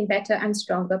was feeling better and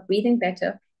stronger, breathing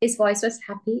better. His voice was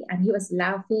happy and he was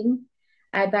laughing.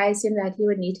 I advised him that he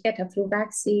would need to get a flu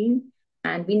vaccine,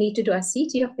 and we need to do a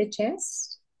CT of the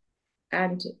chest.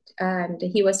 And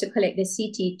he was to collect the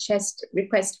CT chest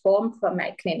request form from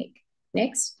my clinic.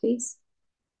 Next, please.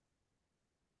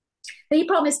 He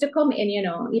promised to come in, you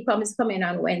know, he promised to come in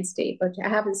on Wednesday, but I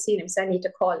haven't seen him, so I need to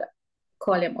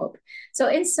call him up. So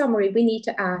in summary, we need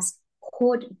to ask,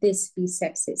 could this be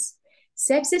sepsis?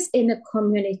 Sepsis in the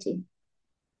community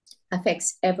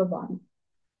affects everyone.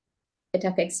 It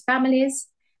affects families,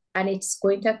 and it's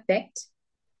going to affect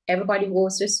everybody who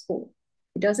goes to school.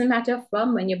 It doesn't matter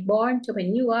from when you're born to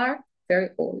when you are very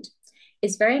old.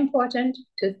 It's very important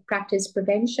to practice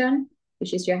prevention,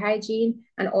 which is your hygiene,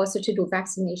 and also to do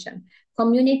vaccination.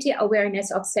 Community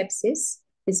awareness of sepsis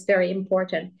is very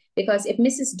important, because if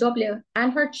Mrs. W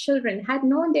and her children had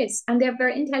known this, and they're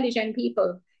very intelligent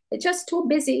people, they're just too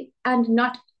busy and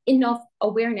not enough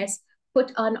awareness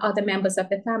put on other members of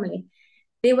the family,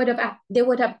 they would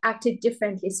have acted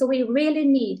differently. So we really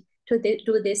need to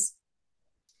do this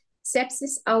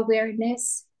sepsis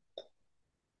awareness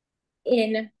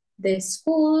in the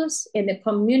schools, in the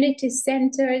community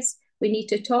centers. We need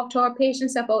to talk to our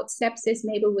patients about sepsis.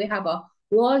 Maybe we have a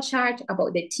wall chart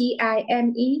about the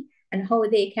TIME and how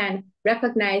they can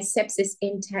recognize sepsis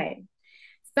in time.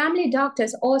 Family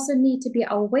doctors also need to be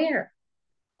aware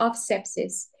of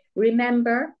sepsis.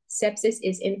 Remember, sepsis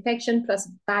is infection plus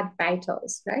bad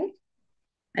vitals, right?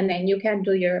 And then you can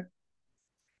do your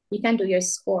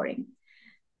scoring.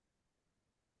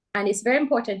 And it's very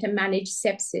important to manage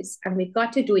sepsis, and we've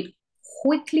got to do it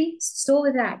quickly so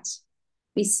that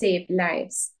we save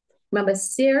lives. Remember,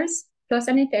 SIRS plus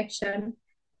an infection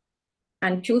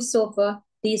and QSOFA,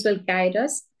 these will guide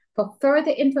us. For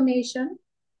further information,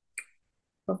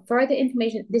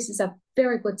 this is a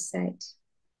very good site.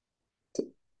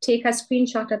 Take a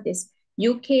screenshot of this.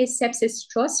 UK Sepsis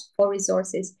Trust for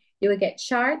resources. You will get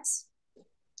charts.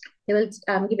 They will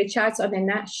give you charts on the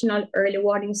National Early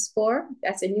Warning Score.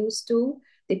 That's a news tool.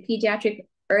 The Pediatric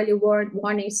Early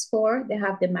Warning Score. They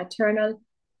have the Maternal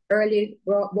Early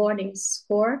Warning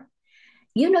Score.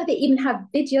 You know, they even have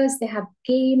videos. They have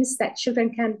games that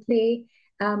children can play.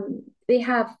 They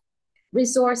have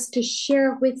resources to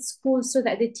share with schools so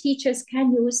that the teachers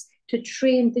can use to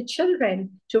train the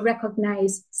children to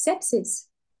recognize sepsis.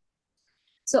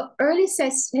 So early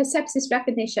sepsis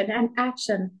recognition and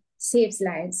action saves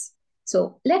lives.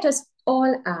 So let us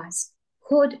all ask,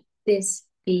 could this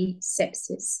be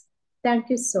sepsis? Thank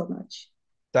you so much.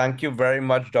 Thank you very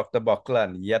much, Dr.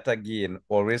 Buckland. Yet again,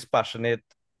 always passionate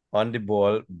on the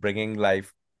ball, bringing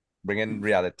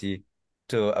reality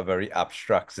to a very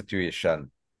abstract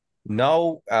situation.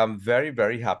 Now, I'm very,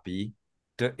 very happy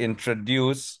to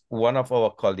introduce one of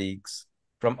our colleagues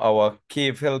from our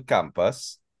Cave Hill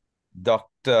campus,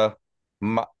 Dr.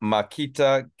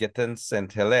 Makita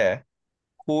Gittens-St,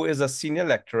 who is a senior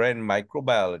lecturer in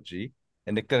microbiology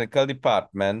in the clinical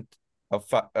department of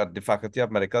the Faculty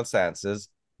of Medical Sciences,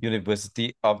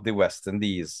 University of the West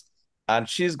Indies. And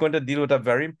she's going to deal with a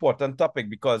very important topic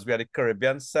because we are the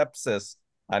Caribbean Sepsis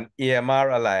and AMR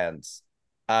Alliance.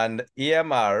 And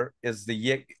AMR is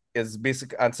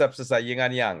basic, and sepsis are yin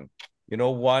and yang. You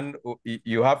know,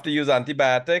 you have to use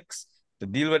antibiotics to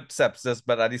deal with sepsis,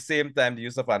 but at the same time, the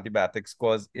use of antibiotics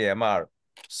cause AMR.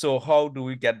 So how do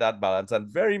we get that balance? And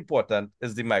very important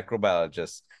is the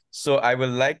microbiologist. So I would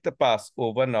like to pass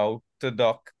over now to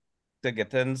Dr.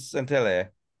 Gittens-St,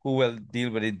 who will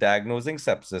deal with the diagnosing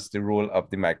sepsis, the role of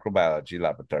the microbiology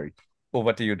laboratory.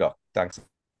 Over to you, Doc. Thanks.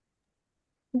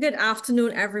 Good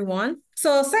afternoon, everyone.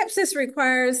 So sepsis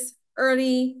requires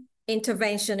early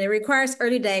intervention. It requires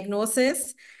early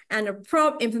diagnosis and a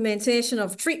prompt implementation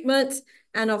of treatment.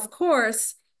 And of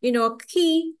course, you know,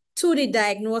 key to the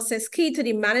diagnosis, key to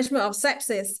the management of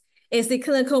sepsis is the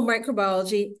clinical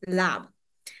microbiology lab.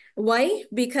 Why?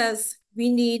 Because we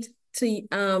need to in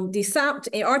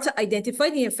order to identify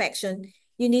the infection,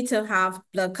 you need to have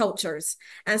blood cultures.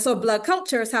 And so blood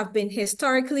cultures have been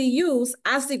historically used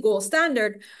as the gold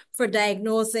standard for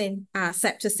diagnosing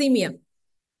septicemia.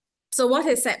 So what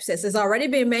is sepsis? It's already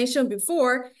been mentioned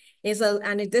before,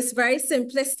 and this very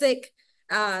simplistic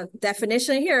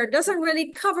definition here doesn't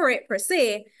really cover it per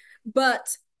se,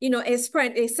 but you know,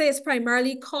 it says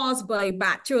primarily caused by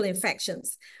bacterial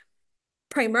infections.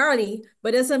 Primarily,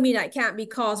 but doesn't mean that it can't be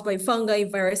caused by fungi,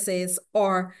 viruses,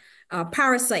 or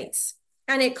parasites.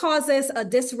 And it causes a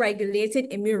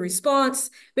dysregulated immune response,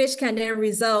 which can then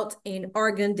result in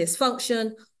organ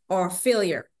dysfunction or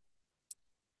failure.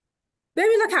 When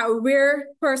we look at where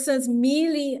persons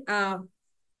mainly, the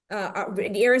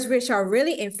areas which are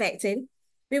really infected,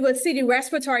 we would see the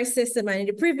respiratory system. And in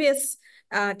the previous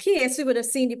case, we would have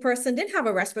seen the person didn't have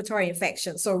a respiratory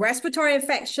infection. So respiratory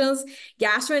infections,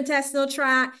 gastrointestinal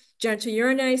tract,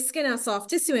 genitourinary, skin and soft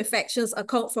tissue infections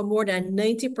account for more than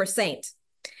 90%.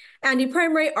 And the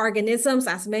primary organisms,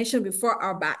 as mentioned before,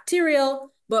 are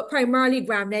bacterial, but primarily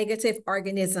gram-negative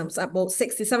organisms, about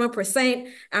 67%,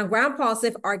 and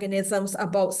gram-positive organisms,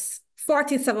 about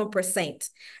 47%.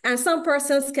 And some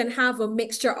persons can have a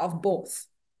mixture of both.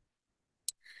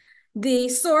 The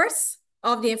source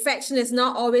of the infection is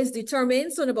not always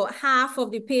determined. So in about half of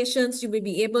the patients, you will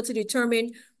be able to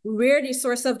determine where the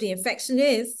source of the infection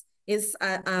is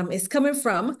coming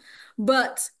from,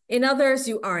 but in others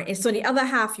you aren't. And so the other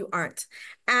half you aren't.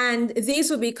 And these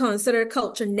will be considered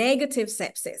culture negative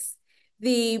sepsis.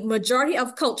 The majority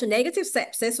of culture negative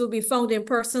sepsis will be found in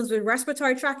persons with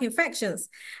respiratory tract infections.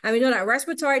 And we know that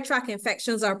respiratory tract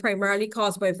infections are primarily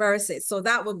caused by viruses. So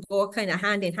that would go kind of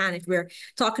hand in hand if we're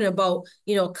talking about,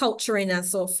 you know, culturing and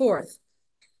so forth.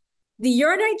 The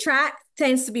urinary tract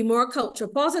tends to be more culture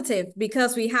positive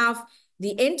because we have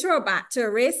the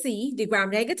Enterobacteriaceae, the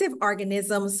gram-negative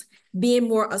organisms, being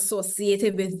more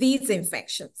associated with these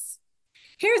infections.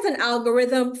 Here's an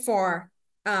algorithm for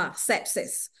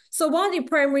sepsis. So one of the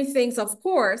primary things, of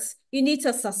course, you need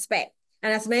to suspect.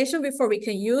 And as mentioned before, we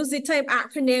can use the type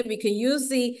acronym, we can use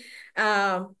the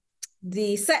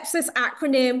sepsis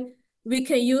acronym, we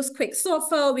can use quick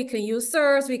SOFA, we can use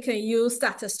SIRS, we can use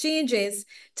status changes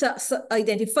to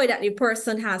identify that the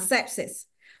person has sepsis.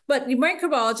 But the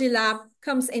microbiology lab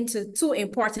comes into two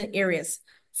important areas.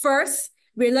 First,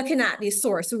 we're looking at the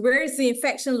source. Where is the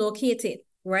infection located,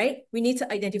 right? We need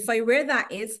to identify where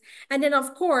that is. And then,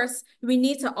 of course, we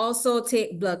need to also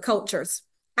take blood cultures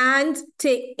and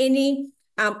take any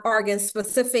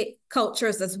organ-specific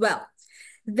cultures as well.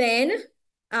 Then,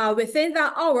 within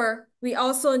that hour, we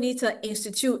also need to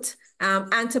institute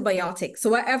antibiotics. So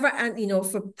whatever,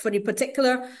 for the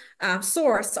particular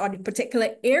source or the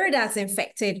particular area that's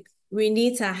infected, we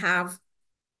need to have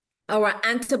our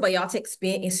antibiotics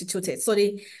being instituted. So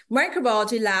the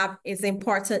microbiology lab is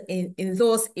important in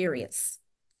those areas.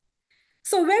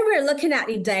 So when we're looking at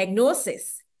the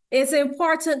diagnosis, it's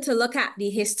important to look at the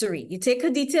history. You take a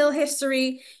detailed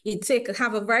history,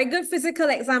 have a very good physical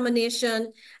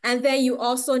examination, and then you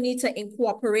also need to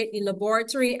incorporate the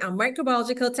laboratory and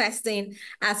microbiological testing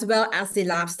as well as the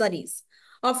lab studies.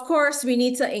 Of course, we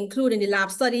need to include in the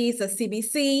lab studies a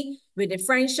CBC with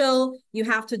differential. You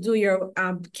have to do your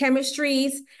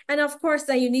chemistries. And of course,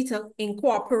 then you need to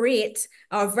incorporate,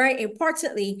 very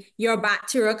importantly, your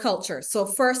bacterial culture. So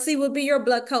firstly would be your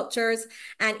blood cultures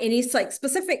and any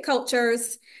site-specific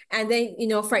cultures. And then,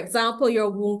 for example, your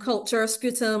wound culture,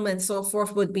 sputum, and so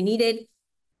forth would be needed.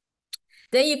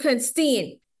 Then you can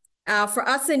stain. For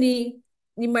us in the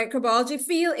microbiology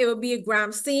field, it would be a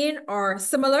gram stain or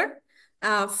similar.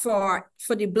 For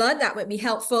the blood, that would be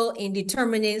helpful in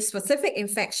determining specific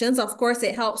infections. Of course,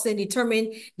 it helps in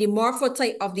determining the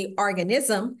morphotype of the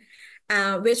organism,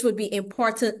 which would be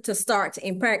important to start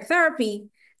empiric therapy.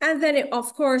 And then,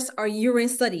 of course, our urine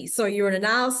studies. So urine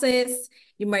analysis,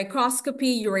 your microscopy,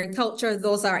 urine culture,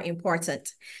 those are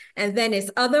important. And then it's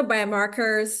other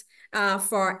biomarkers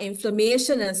for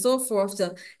inflammation and so forth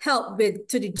to help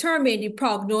to determine the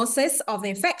prognosis of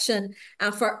infection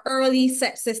and for early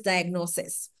sepsis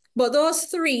diagnosis. But those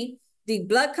three, the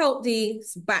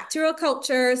bacterial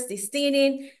cultures, the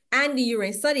staining, and the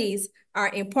urine studies are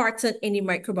important in the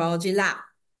microbiology lab.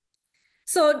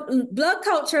 So blood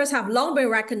cultures have long been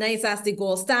recognized as the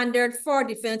gold standard for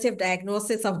definitive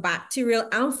diagnosis of bacterial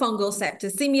and fungal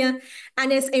septicemia,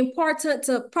 and it's important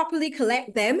to properly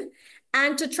collect them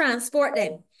and to transport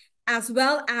them, as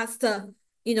well as to,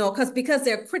 because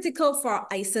they're critical for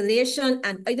isolation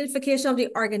and identification of the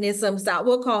organisms that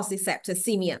will cause the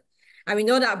septicemia. And we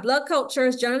know that blood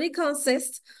cultures generally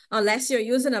consist, unless you're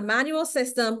using a manual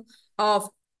system of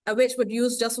which would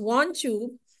use just one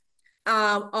tube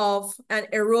of an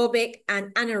aerobic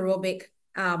and anaerobic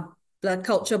blood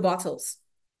culture bottles.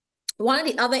 One of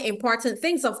the other important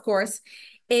things, of course,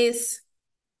 is,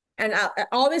 and I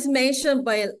always mentioned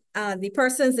by the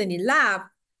persons in the lab,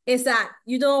 is that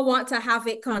you don't want to have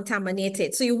it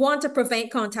contaminated. So you want to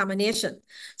prevent contamination.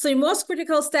 So the most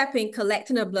critical step in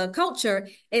collecting a blood culture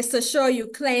is to ensure you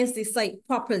cleanse the site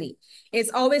properly.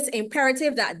 It's always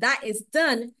imperative that that is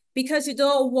done because you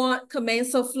don't want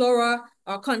commensal flora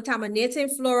or contaminating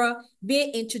flora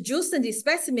being introduced in the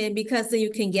specimen, because then you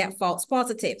can get false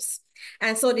positives.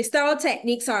 And so the sterile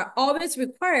techniques are always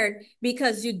required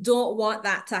because you don't want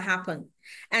that to happen.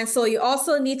 And so you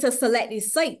also need to select the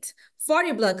site for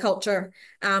the blood culture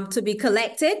to be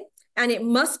collected, and it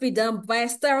must be done by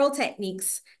sterile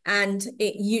techniques. And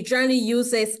it generally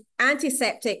uses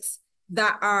antiseptics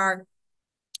that are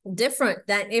different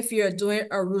than if you're doing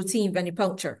a routine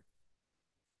venipuncture.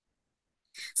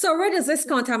 So where does this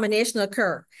contamination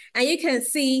occur? And you can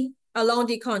see along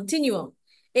the continuum.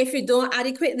 If you don't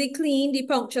adequately clean the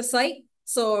puncture site,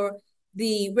 so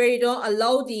where you don't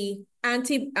allow the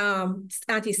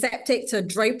antiseptic to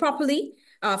dry properly,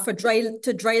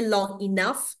 to dry long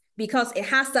enough, because it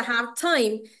has to have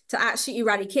time to actually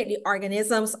eradicate the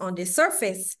organisms on the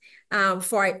surface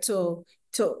for it to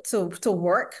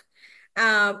work.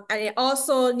 And it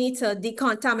also needs to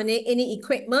decontaminate any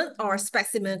equipment or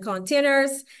specimen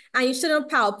containers, and you shouldn't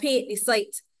palpate the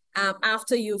site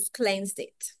after you've cleansed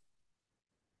it.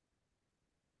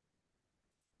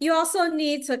 You also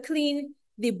need to clean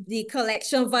the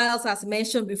collection vials as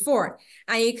mentioned before,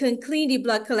 and you can clean the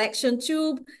blood collection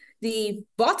tube, the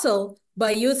bottle,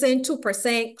 by using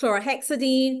 2%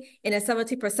 chlorhexidine in a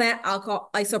 70%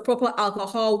 isopropyl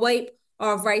alcohol wipe,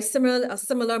 or a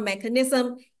similar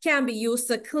mechanism can be used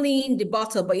to clean the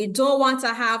bottle, but you don't want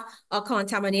to have a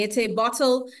contaminated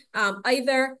bottle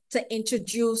either to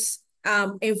introduce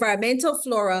environmental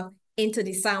flora into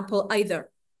the sample either.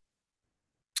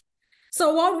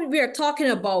 So while we are talking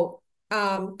about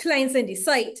cleansing the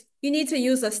site, you need to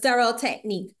use a sterile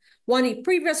technique. One of the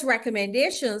previous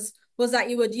recommendations was that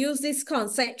you would use this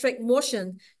concentric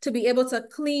motion to be able to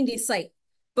clean the site.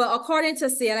 But according to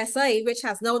CSA, which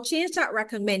has now changed that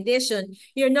recommendation,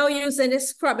 you're now using this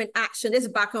scrubbing action, this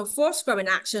back and forth scrubbing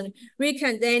action. We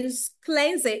can then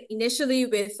cleanse it initially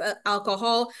with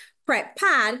alcohol prep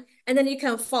pad, and then you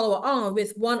can follow on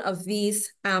with one of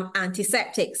these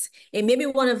antiseptics. It may be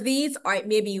one of these or it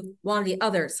may be one of the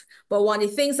others. But one of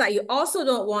the things that you also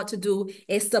don't want to do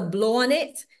is to blow on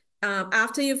it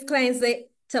after you've cleansed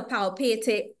it, to palpate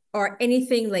it or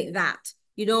anything like that.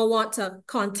 You don't want to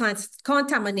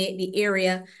contaminate the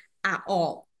area at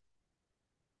all.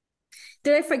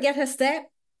 Did I forget a step?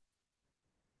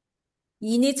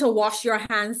 You need to wash your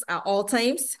hands at all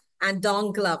times and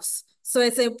don gloves. So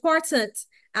it's important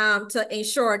to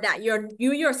ensure that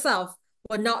you yourself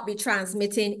will not be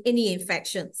transmitting any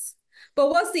infections. But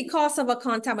what's the cause of a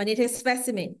contaminated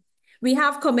specimen? We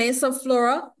have commensal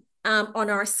flora on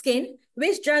our skin,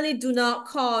 which generally do not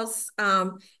cause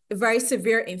very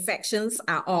severe infections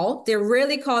at all. They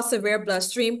rarely cause severe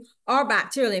bloodstream or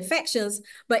bacterial infections,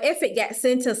 but if it gets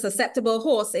into susceptible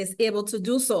hosts, it's able to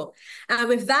do so. And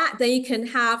with that, then you can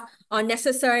have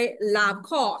unnecessary lab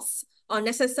costs,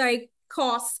 unnecessary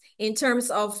costs in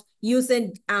terms of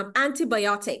using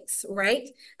antibiotics, right?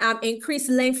 Increased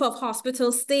length of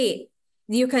hospital stay.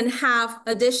 You can have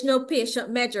additional patient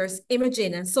measures,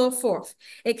 imaging, and so forth.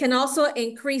 It can also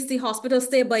increase the hospital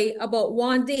stay by about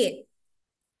 1 day.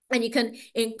 And you can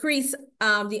increase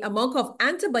the amount of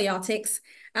antibiotics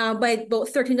by about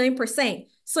 39%.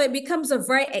 So it becomes a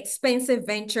very expensive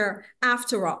venture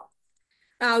after all.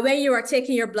 When you are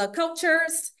taking your blood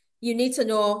cultures, you need to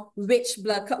know which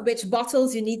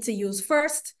bottles you need to use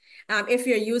first. If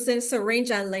you're using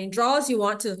syringe and line draws, you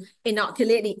want to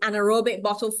inoculate the anaerobic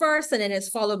bottle first, and then it's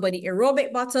followed by the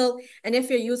aerobic bottle. And if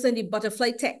you're using the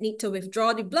butterfly technique to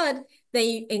withdraw the blood, then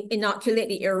you inoculate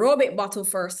the aerobic bottle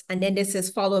first, and then this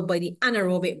is followed by the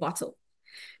anaerobic bottle.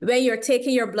 When you're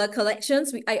taking your blood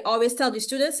collections, I always tell the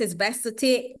students it's best to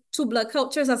take 2 blood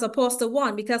cultures as opposed to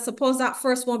 1, because suppose that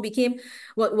first one became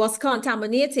what was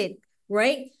contaminated,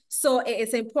 right? So it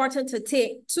is important to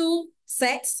take 2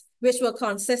 sets, which will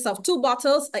consist of 2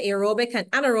 bottles, an aerobic and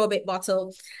anaerobic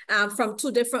bottle, from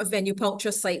 2 different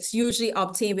venipuncture sites, usually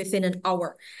obtained within an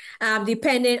hour.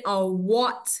 Depending on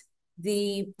what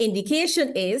the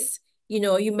indication is,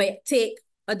 you might take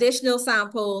additional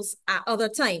samples at other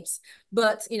times.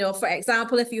 But, for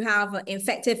example, if you have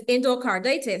infective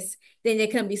endocarditis, then they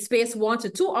can be spaced 1 to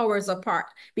 2 hours apart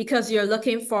because you're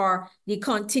looking for the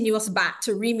continuous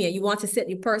bacteremia. You want to see that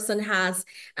the person has,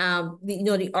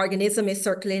 the organism is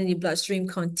circulating the bloodstream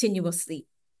continuously.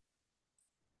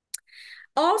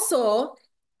 Also,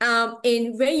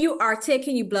 when you are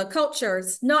taking your blood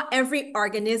cultures, not every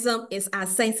organism is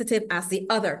as sensitive as the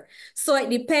other. So it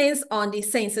depends on the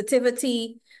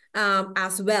sensitivity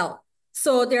as well.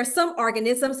 So there are some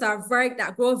organisms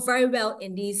that grow very well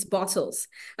in these bottles.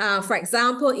 For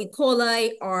example, E.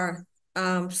 coli or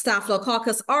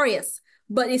Staphylococcus aureus.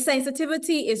 But the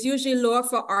sensitivity is usually lower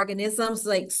for organisms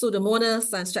like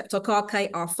Pseudomonas and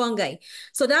Streptococci or fungi.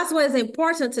 So that's why it's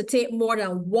important to take more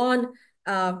than 1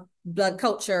 blood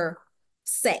culture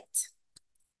set.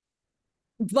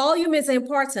 Volume is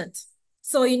important.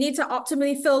 So you need to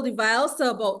optimally fill the vials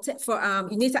to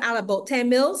you need to add about 10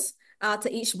 mils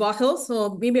to each bottle.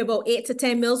 So maybe about 8 to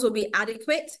 10 mils will be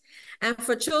adequate. And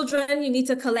for children, you need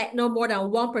to collect no more than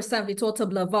 1% of the total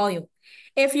blood volume.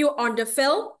 If you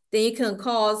underfill, then you can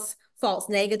cause false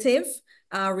negative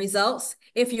results.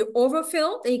 If you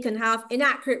overfill, then you can have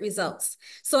inaccurate results.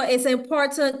 So it's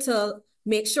important to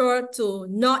make sure to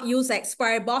not use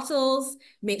expired bottles.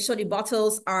 Make sure the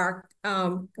bottles are,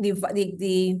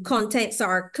 the contents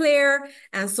are clear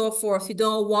and so forth. You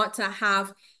don't want to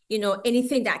have,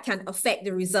 anything that can affect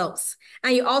the results.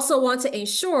 And you also want to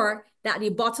ensure that the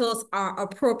bottles are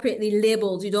appropriately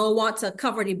labeled. You don't want to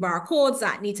cover the barcodes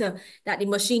that the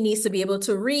machine needs to be able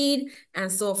to read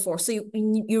and so forth. So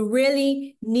you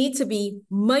really need to be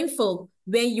mindful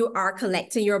when you are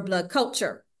collecting your blood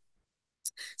culture.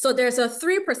 So there's a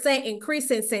 3%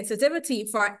 increase in sensitivity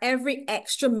for every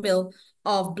extra mil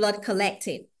of blood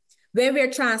collected. When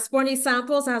we're transporting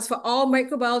samples, as for all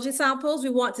microbiology samples, we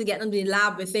want to get them to the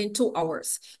lab within 2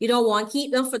 hours. You don't want to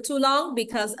keep them for too long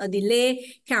because a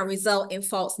delay can result in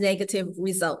false negative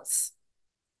results.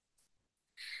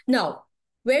 Now,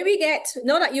 When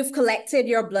now that you've collected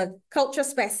your blood culture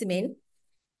specimen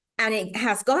and it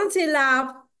has gone to the lab,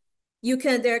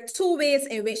 there are two ways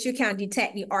in which you can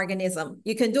detect the organism.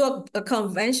 You can do a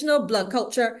conventional blood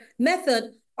culture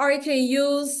method, or you can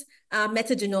use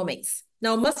metagenomics.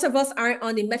 Now, most of us aren't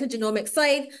on the metagenomic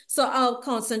side, so I'll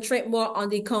concentrate more on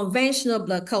the conventional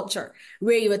blood culture,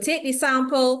 where you will take the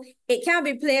sample. It can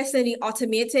be placed in the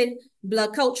automated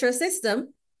blood culture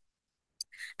system.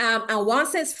 And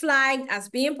once it's flagged as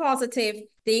being positive,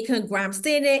 then you can gram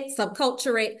stain it,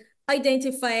 subculture it,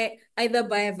 identify it either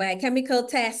by a biochemical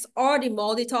test or the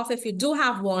MALDI-TOF if you do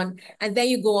have one, and then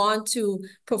you go on to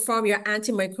perform your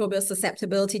antimicrobial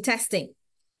susceptibility testing.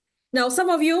 Now, some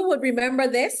of you would remember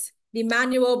this, the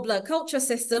manual blood culture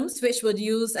systems, which would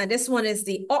use, and this one is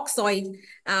the oxide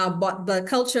blood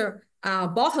culture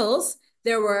bottles.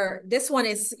 This one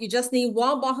is, you just need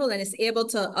one bottle and it's able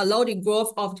to allow the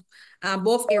growth of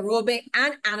both aerobic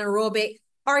and anaerobic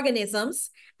organisms.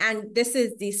 And this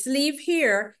is the sleeve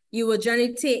here. You will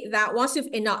generally take that once you've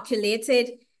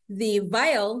inoculated the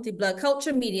vial, the blood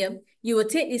culture medium, you will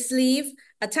take the sleeve,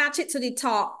 attach it to the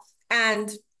top,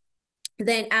 and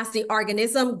then as the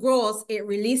organism grows, it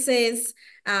releases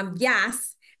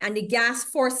gas, and the gas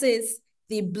forces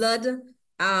the blood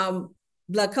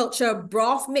culture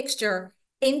broth mixture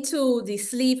into the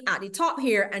sleeve at the top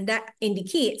here, and that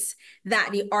indicates that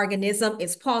the organism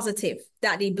is positive,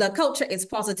 that the blood culture is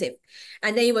positive.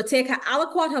 And then you would take an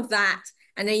aliquot of that,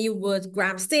 and then you would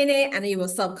gram stain it, and then you will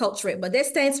subculture it. But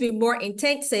this tends to be more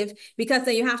intensive because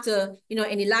then you have to,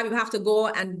 in the lab, you have to go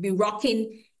and be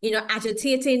rocking,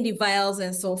 agitating the vials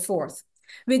and so forth.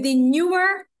 With the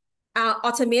newer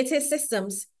automated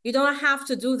systems, you don't have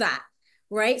to do that,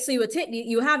 right? So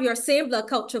you have your same blood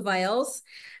culture vials,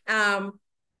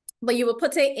 but you will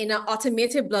put it in an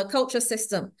automated blood culture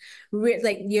system.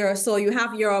 So you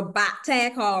have your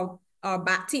BACTEC or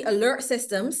BACT alert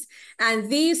systems. And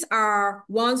these are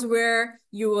ones where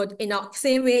you would,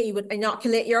 same way you would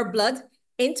inoculate your blood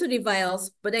into the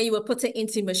vials, but then you will put it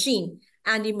into the machine.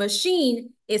 And the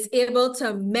machine is able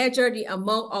to measure the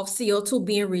amount of CO2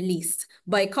 being released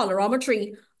by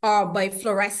colorimetry or by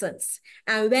fluorescence.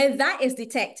 And when that is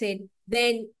detected,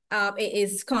 then it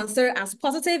is considered as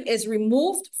positive, is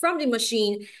removed from the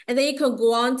machine, and then you can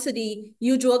go on to the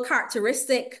usual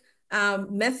characteristic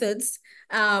methods,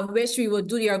 which we will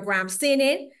do your gram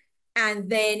staining, and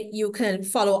then you can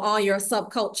follow all your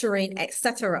subculturing,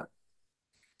 etc.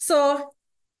 So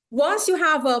once you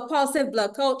have a positive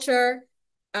blood culture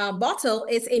bottle,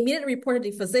 it's immediately reported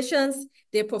to physicians.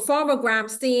 They perform a gram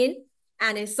stain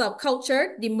and it's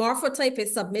subcultured. The morphotype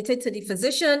is submitted to the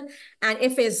physician, and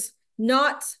if it's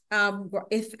not,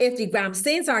 if the gram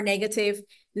stains are negative,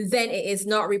 then it is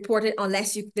not reported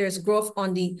unless there's growth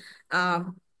on the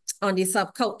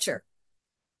subculture.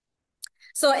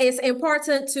 So it's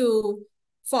important to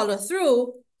follow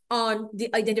through on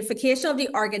the identification of the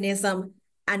organism,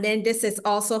 and then this is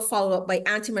also followed up by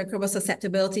antimicrobial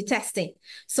susceptibility testing.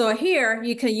 So here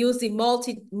you can use the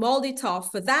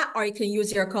MALDI-TOF for that, or you can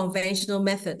use your conventional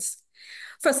methods.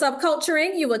 For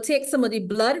subculturing, you will take some of the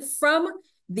blood from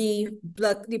the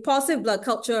positive blood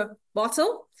culture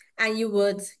bottle, and you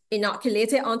would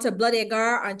inoculate it onto blood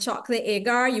agar and chocolate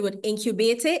agar. You would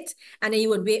incubate it, and then you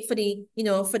would wait for the,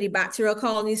 for the bacterial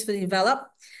colonies to develop.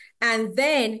 And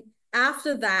then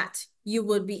after that, you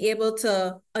would be able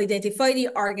to identify the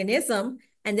organism,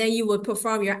 and then you would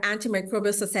perform your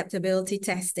antimicrobial susceptibility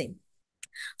testing.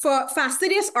 For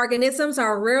fastidious organisms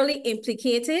are rarely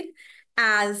implicated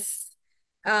as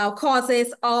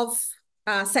causes of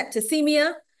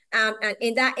septicemia. And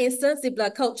in that instance, the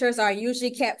blood cultures are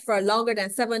usually kept for longer than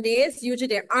 7 days. Usually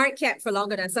they aren't kept for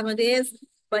longer than 7 days.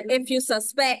 But if you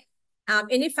suspect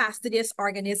any fastidious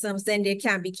organisms, then they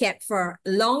can be kept for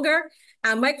longer.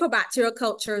 And microbacterial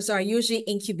cultures are usually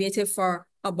incubated for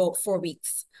about 4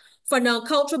 weeks. For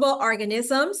non-culturable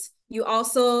organisms, you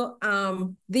also,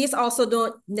 these also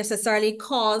don't necessarily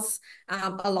cause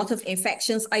a lot of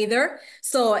infections either.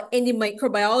 So in the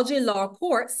microbiology law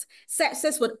courts,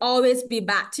 sepsis would always be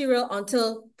bacterial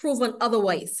until proven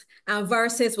otherwise, and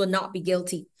viruses will not be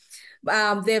guilty.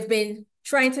 They've been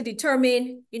trying to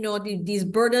determine, these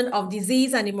burden of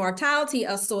disease and the mortality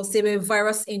associated with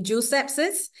virus-induced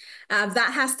sepsis.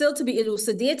 That has still to be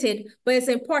elucidated, but it's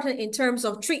important in terms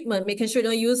of treatment, making sure you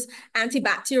don't use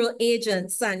antibacterial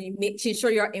agents and making sure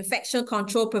your infection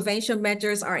control prevention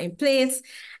measures are in place,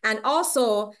 and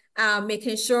also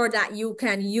making sure that you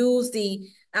can use the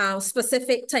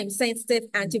specific time-sensitive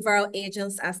antiviral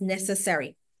agents as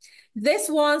necessary. This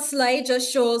one slide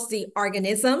just shows the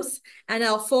organisms, and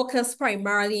I'll focus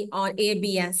primarily on A,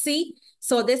 B, and C.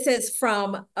 So this is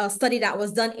from a study that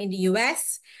was done in the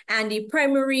US, and the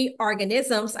primary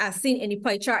organisms as seen in the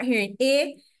pie chart here in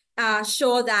A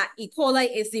show that E. coli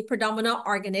is the predominant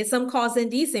organism causing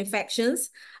these infections,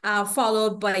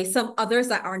 followed by some others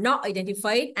that are not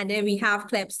identified. And then we have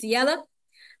Klebsiella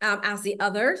as the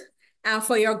others.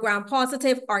 For your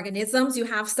gram-positive organisms, you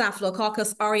have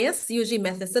Staphylococcus aureus, usually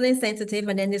methicillin sensitive,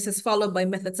 and then this is followed by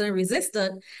methicillin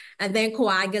resistant, and then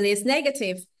coagulase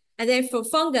negative. And then for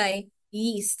fungi,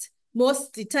 yeast. Most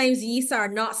of the times yeast are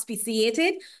not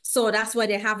speciated, so that's why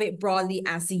they have it broadly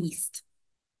as yeast.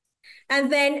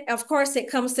 And then, of course, it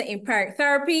comes to empiric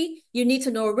therapy. You need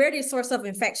to know where the source of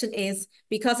infection is,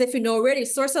 because if you know where the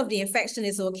source of the infection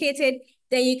is located,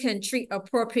 then you can treat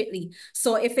appropriately.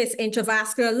 So if it's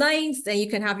intravascular lines, then you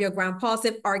can have your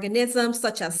gram-positive organisms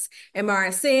such as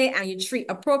MRSA, and you treat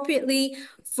appropriately.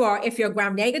 For if you're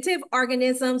gram-negative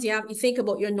organisms, you think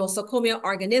about your nosocomial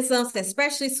organisms,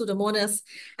 especially Pseudomonas,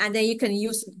 and then you can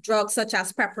use drugs such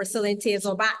as piperacillin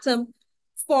tazobactam.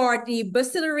 For the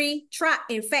bacillary tract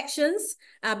infections,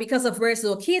 because of where it's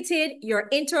located, your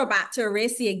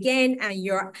Enterobacteriaceae again, and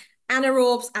your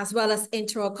anaerobes, as well as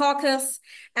Enterococcus.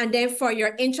 And then for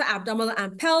your intra-abdominal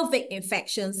and pelvic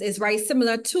infections, is very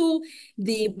similar to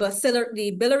the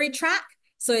biliary tract.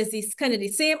 So it's these kind of the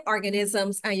same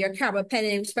organisms, and your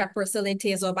carbapenems, piperacillin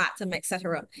tazobactam,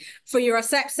 etc. For your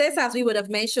sepsis, as we would have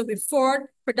mentioned before,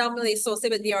 predominantly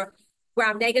associated with your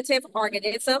gram-negative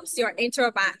organisms, your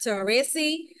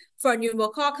Enterobacteriaceae. For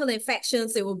pneumococcal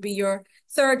infections, it will be your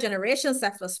third-generation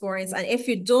cephalosporins. And if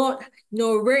you don't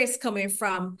know where it's coming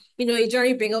from, you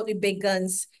generally bring out the big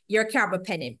guns, your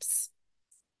carbapenems.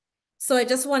 So I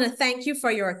just want to thank you for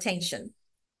your attention.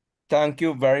 Thank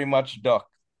you very much, Doc.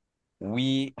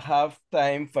 We have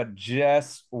time for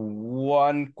just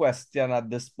one question at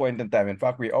this point in time. In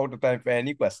fact, we're out of time for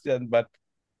any question, but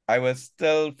I will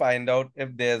still find out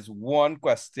if there's one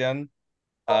question.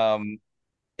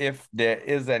 If there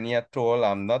is any at all,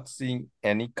 I'm not seeing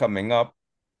any coming up.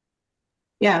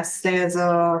 Yes, there's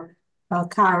a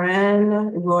Karen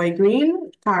Roy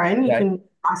Green. Karen, you can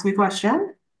ask me a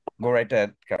question. Go right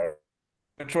ahead, Karen.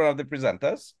 Which one of the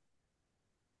presenters?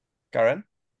 Karen?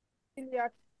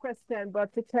 Your question,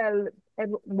 but to tell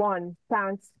everyone,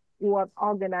 thanks who have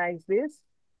organized this.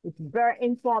 It's very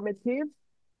informative.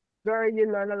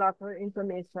 You learn a lot of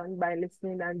information by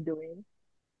listening and doing.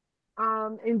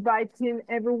 Inviting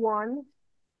everyone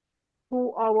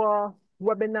to our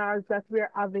webinars that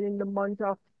we're having in the month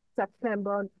of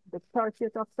September, the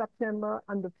 30th of September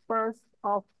and the 1st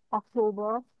of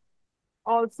October.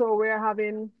 Also, we're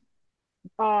having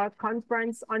a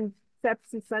conference on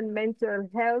sepsis and mental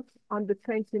health on the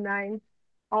 29th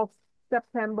of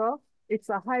September. It's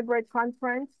a hybrid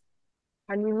conference,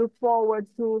 and we look forward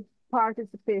to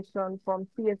participation from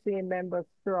CSA members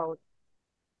throughout.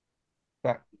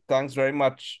 Thanks very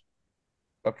much,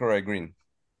 Dr. Roy Green.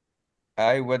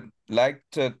 I would like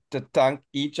to thank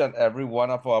each and every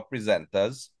one of our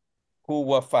presenters who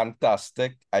were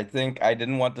fantastic. I think I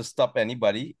didn't want to stop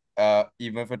anybody,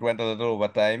 even if it went a little over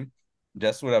time,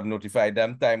 just would have notified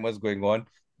them time was going on,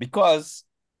 because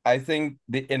I think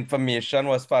the information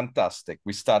was fantastic.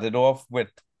 We started off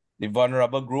with the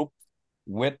vulnerable group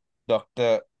with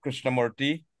Dr.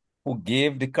 Krishnamurti, who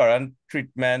gave the current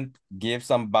treatment, gave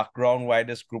some background why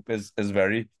this group is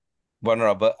very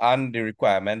vulnerable and the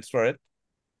requirements for it.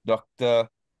 Dr.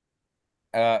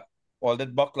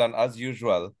 Aldith Buckland, as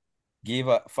usual, gave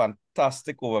a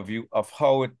fantastic overview of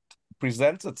how it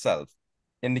presents itself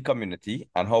in the community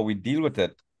and how we deal with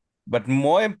it. But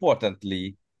more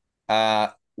importantly,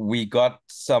 we got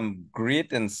some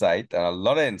great insight and a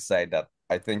lot of insight that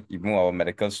I think even our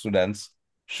medical students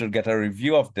should get a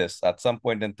review of this at some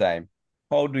point in time.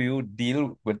 How do you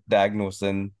deal with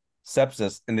diagnosing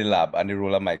sepsis in the lab and the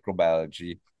role of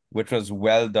microbiology, which was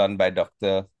well done by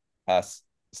Dr.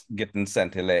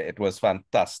 Gittens-St. It was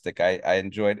fantastic. I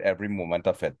enjoyed every moment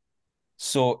of it.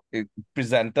 So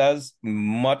presenters,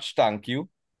 much thank you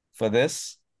for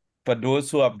this. For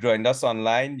those who have joined us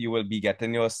online, you will be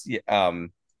getting your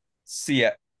CME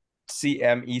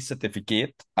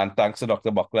certificate, and thanks to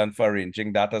Dr. Buckland for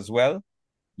arranging that as well.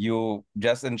 You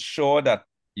just ensure that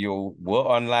you were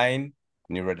online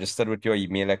and you registered with your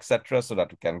email, etc., so that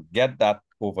we can get that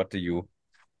over to you.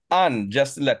 And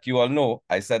just to let you all know,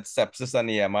 I said sepsis and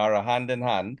EMR are hand in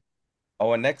hand.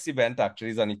 Our next event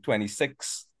actually is on the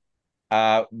 26th,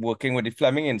 working with the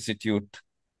Fleming Institute,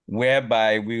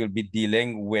 whereby we will be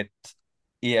dealing with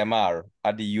EMR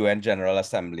at the UN General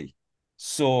Assembly.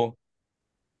 So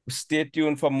stay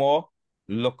tuned for more.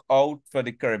 look out for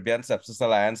the Caribbean Sepsis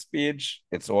Alliance page.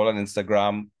 It's all on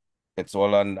Instagram. It's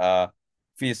all on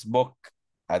Facebook.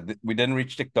 We didn't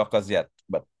reach TikTokers yet,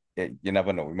 but you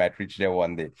never know. We might reach there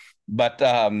one day. But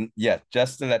yeah,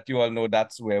 just to let you all know,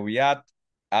 that's where we at.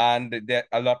 And there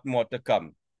are a lot more to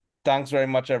come. Thanks very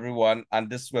much, everyone. And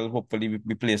this will hopefully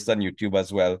be placed on YouTube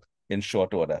as well in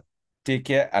short order. Take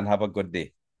care and have a good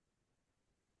day.